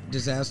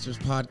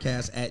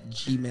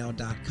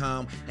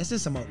datingappdisasterspodcast@gmail.com. It's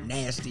just some old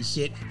nasty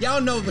shit.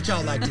 Y'all know what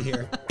y'all like to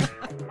hear.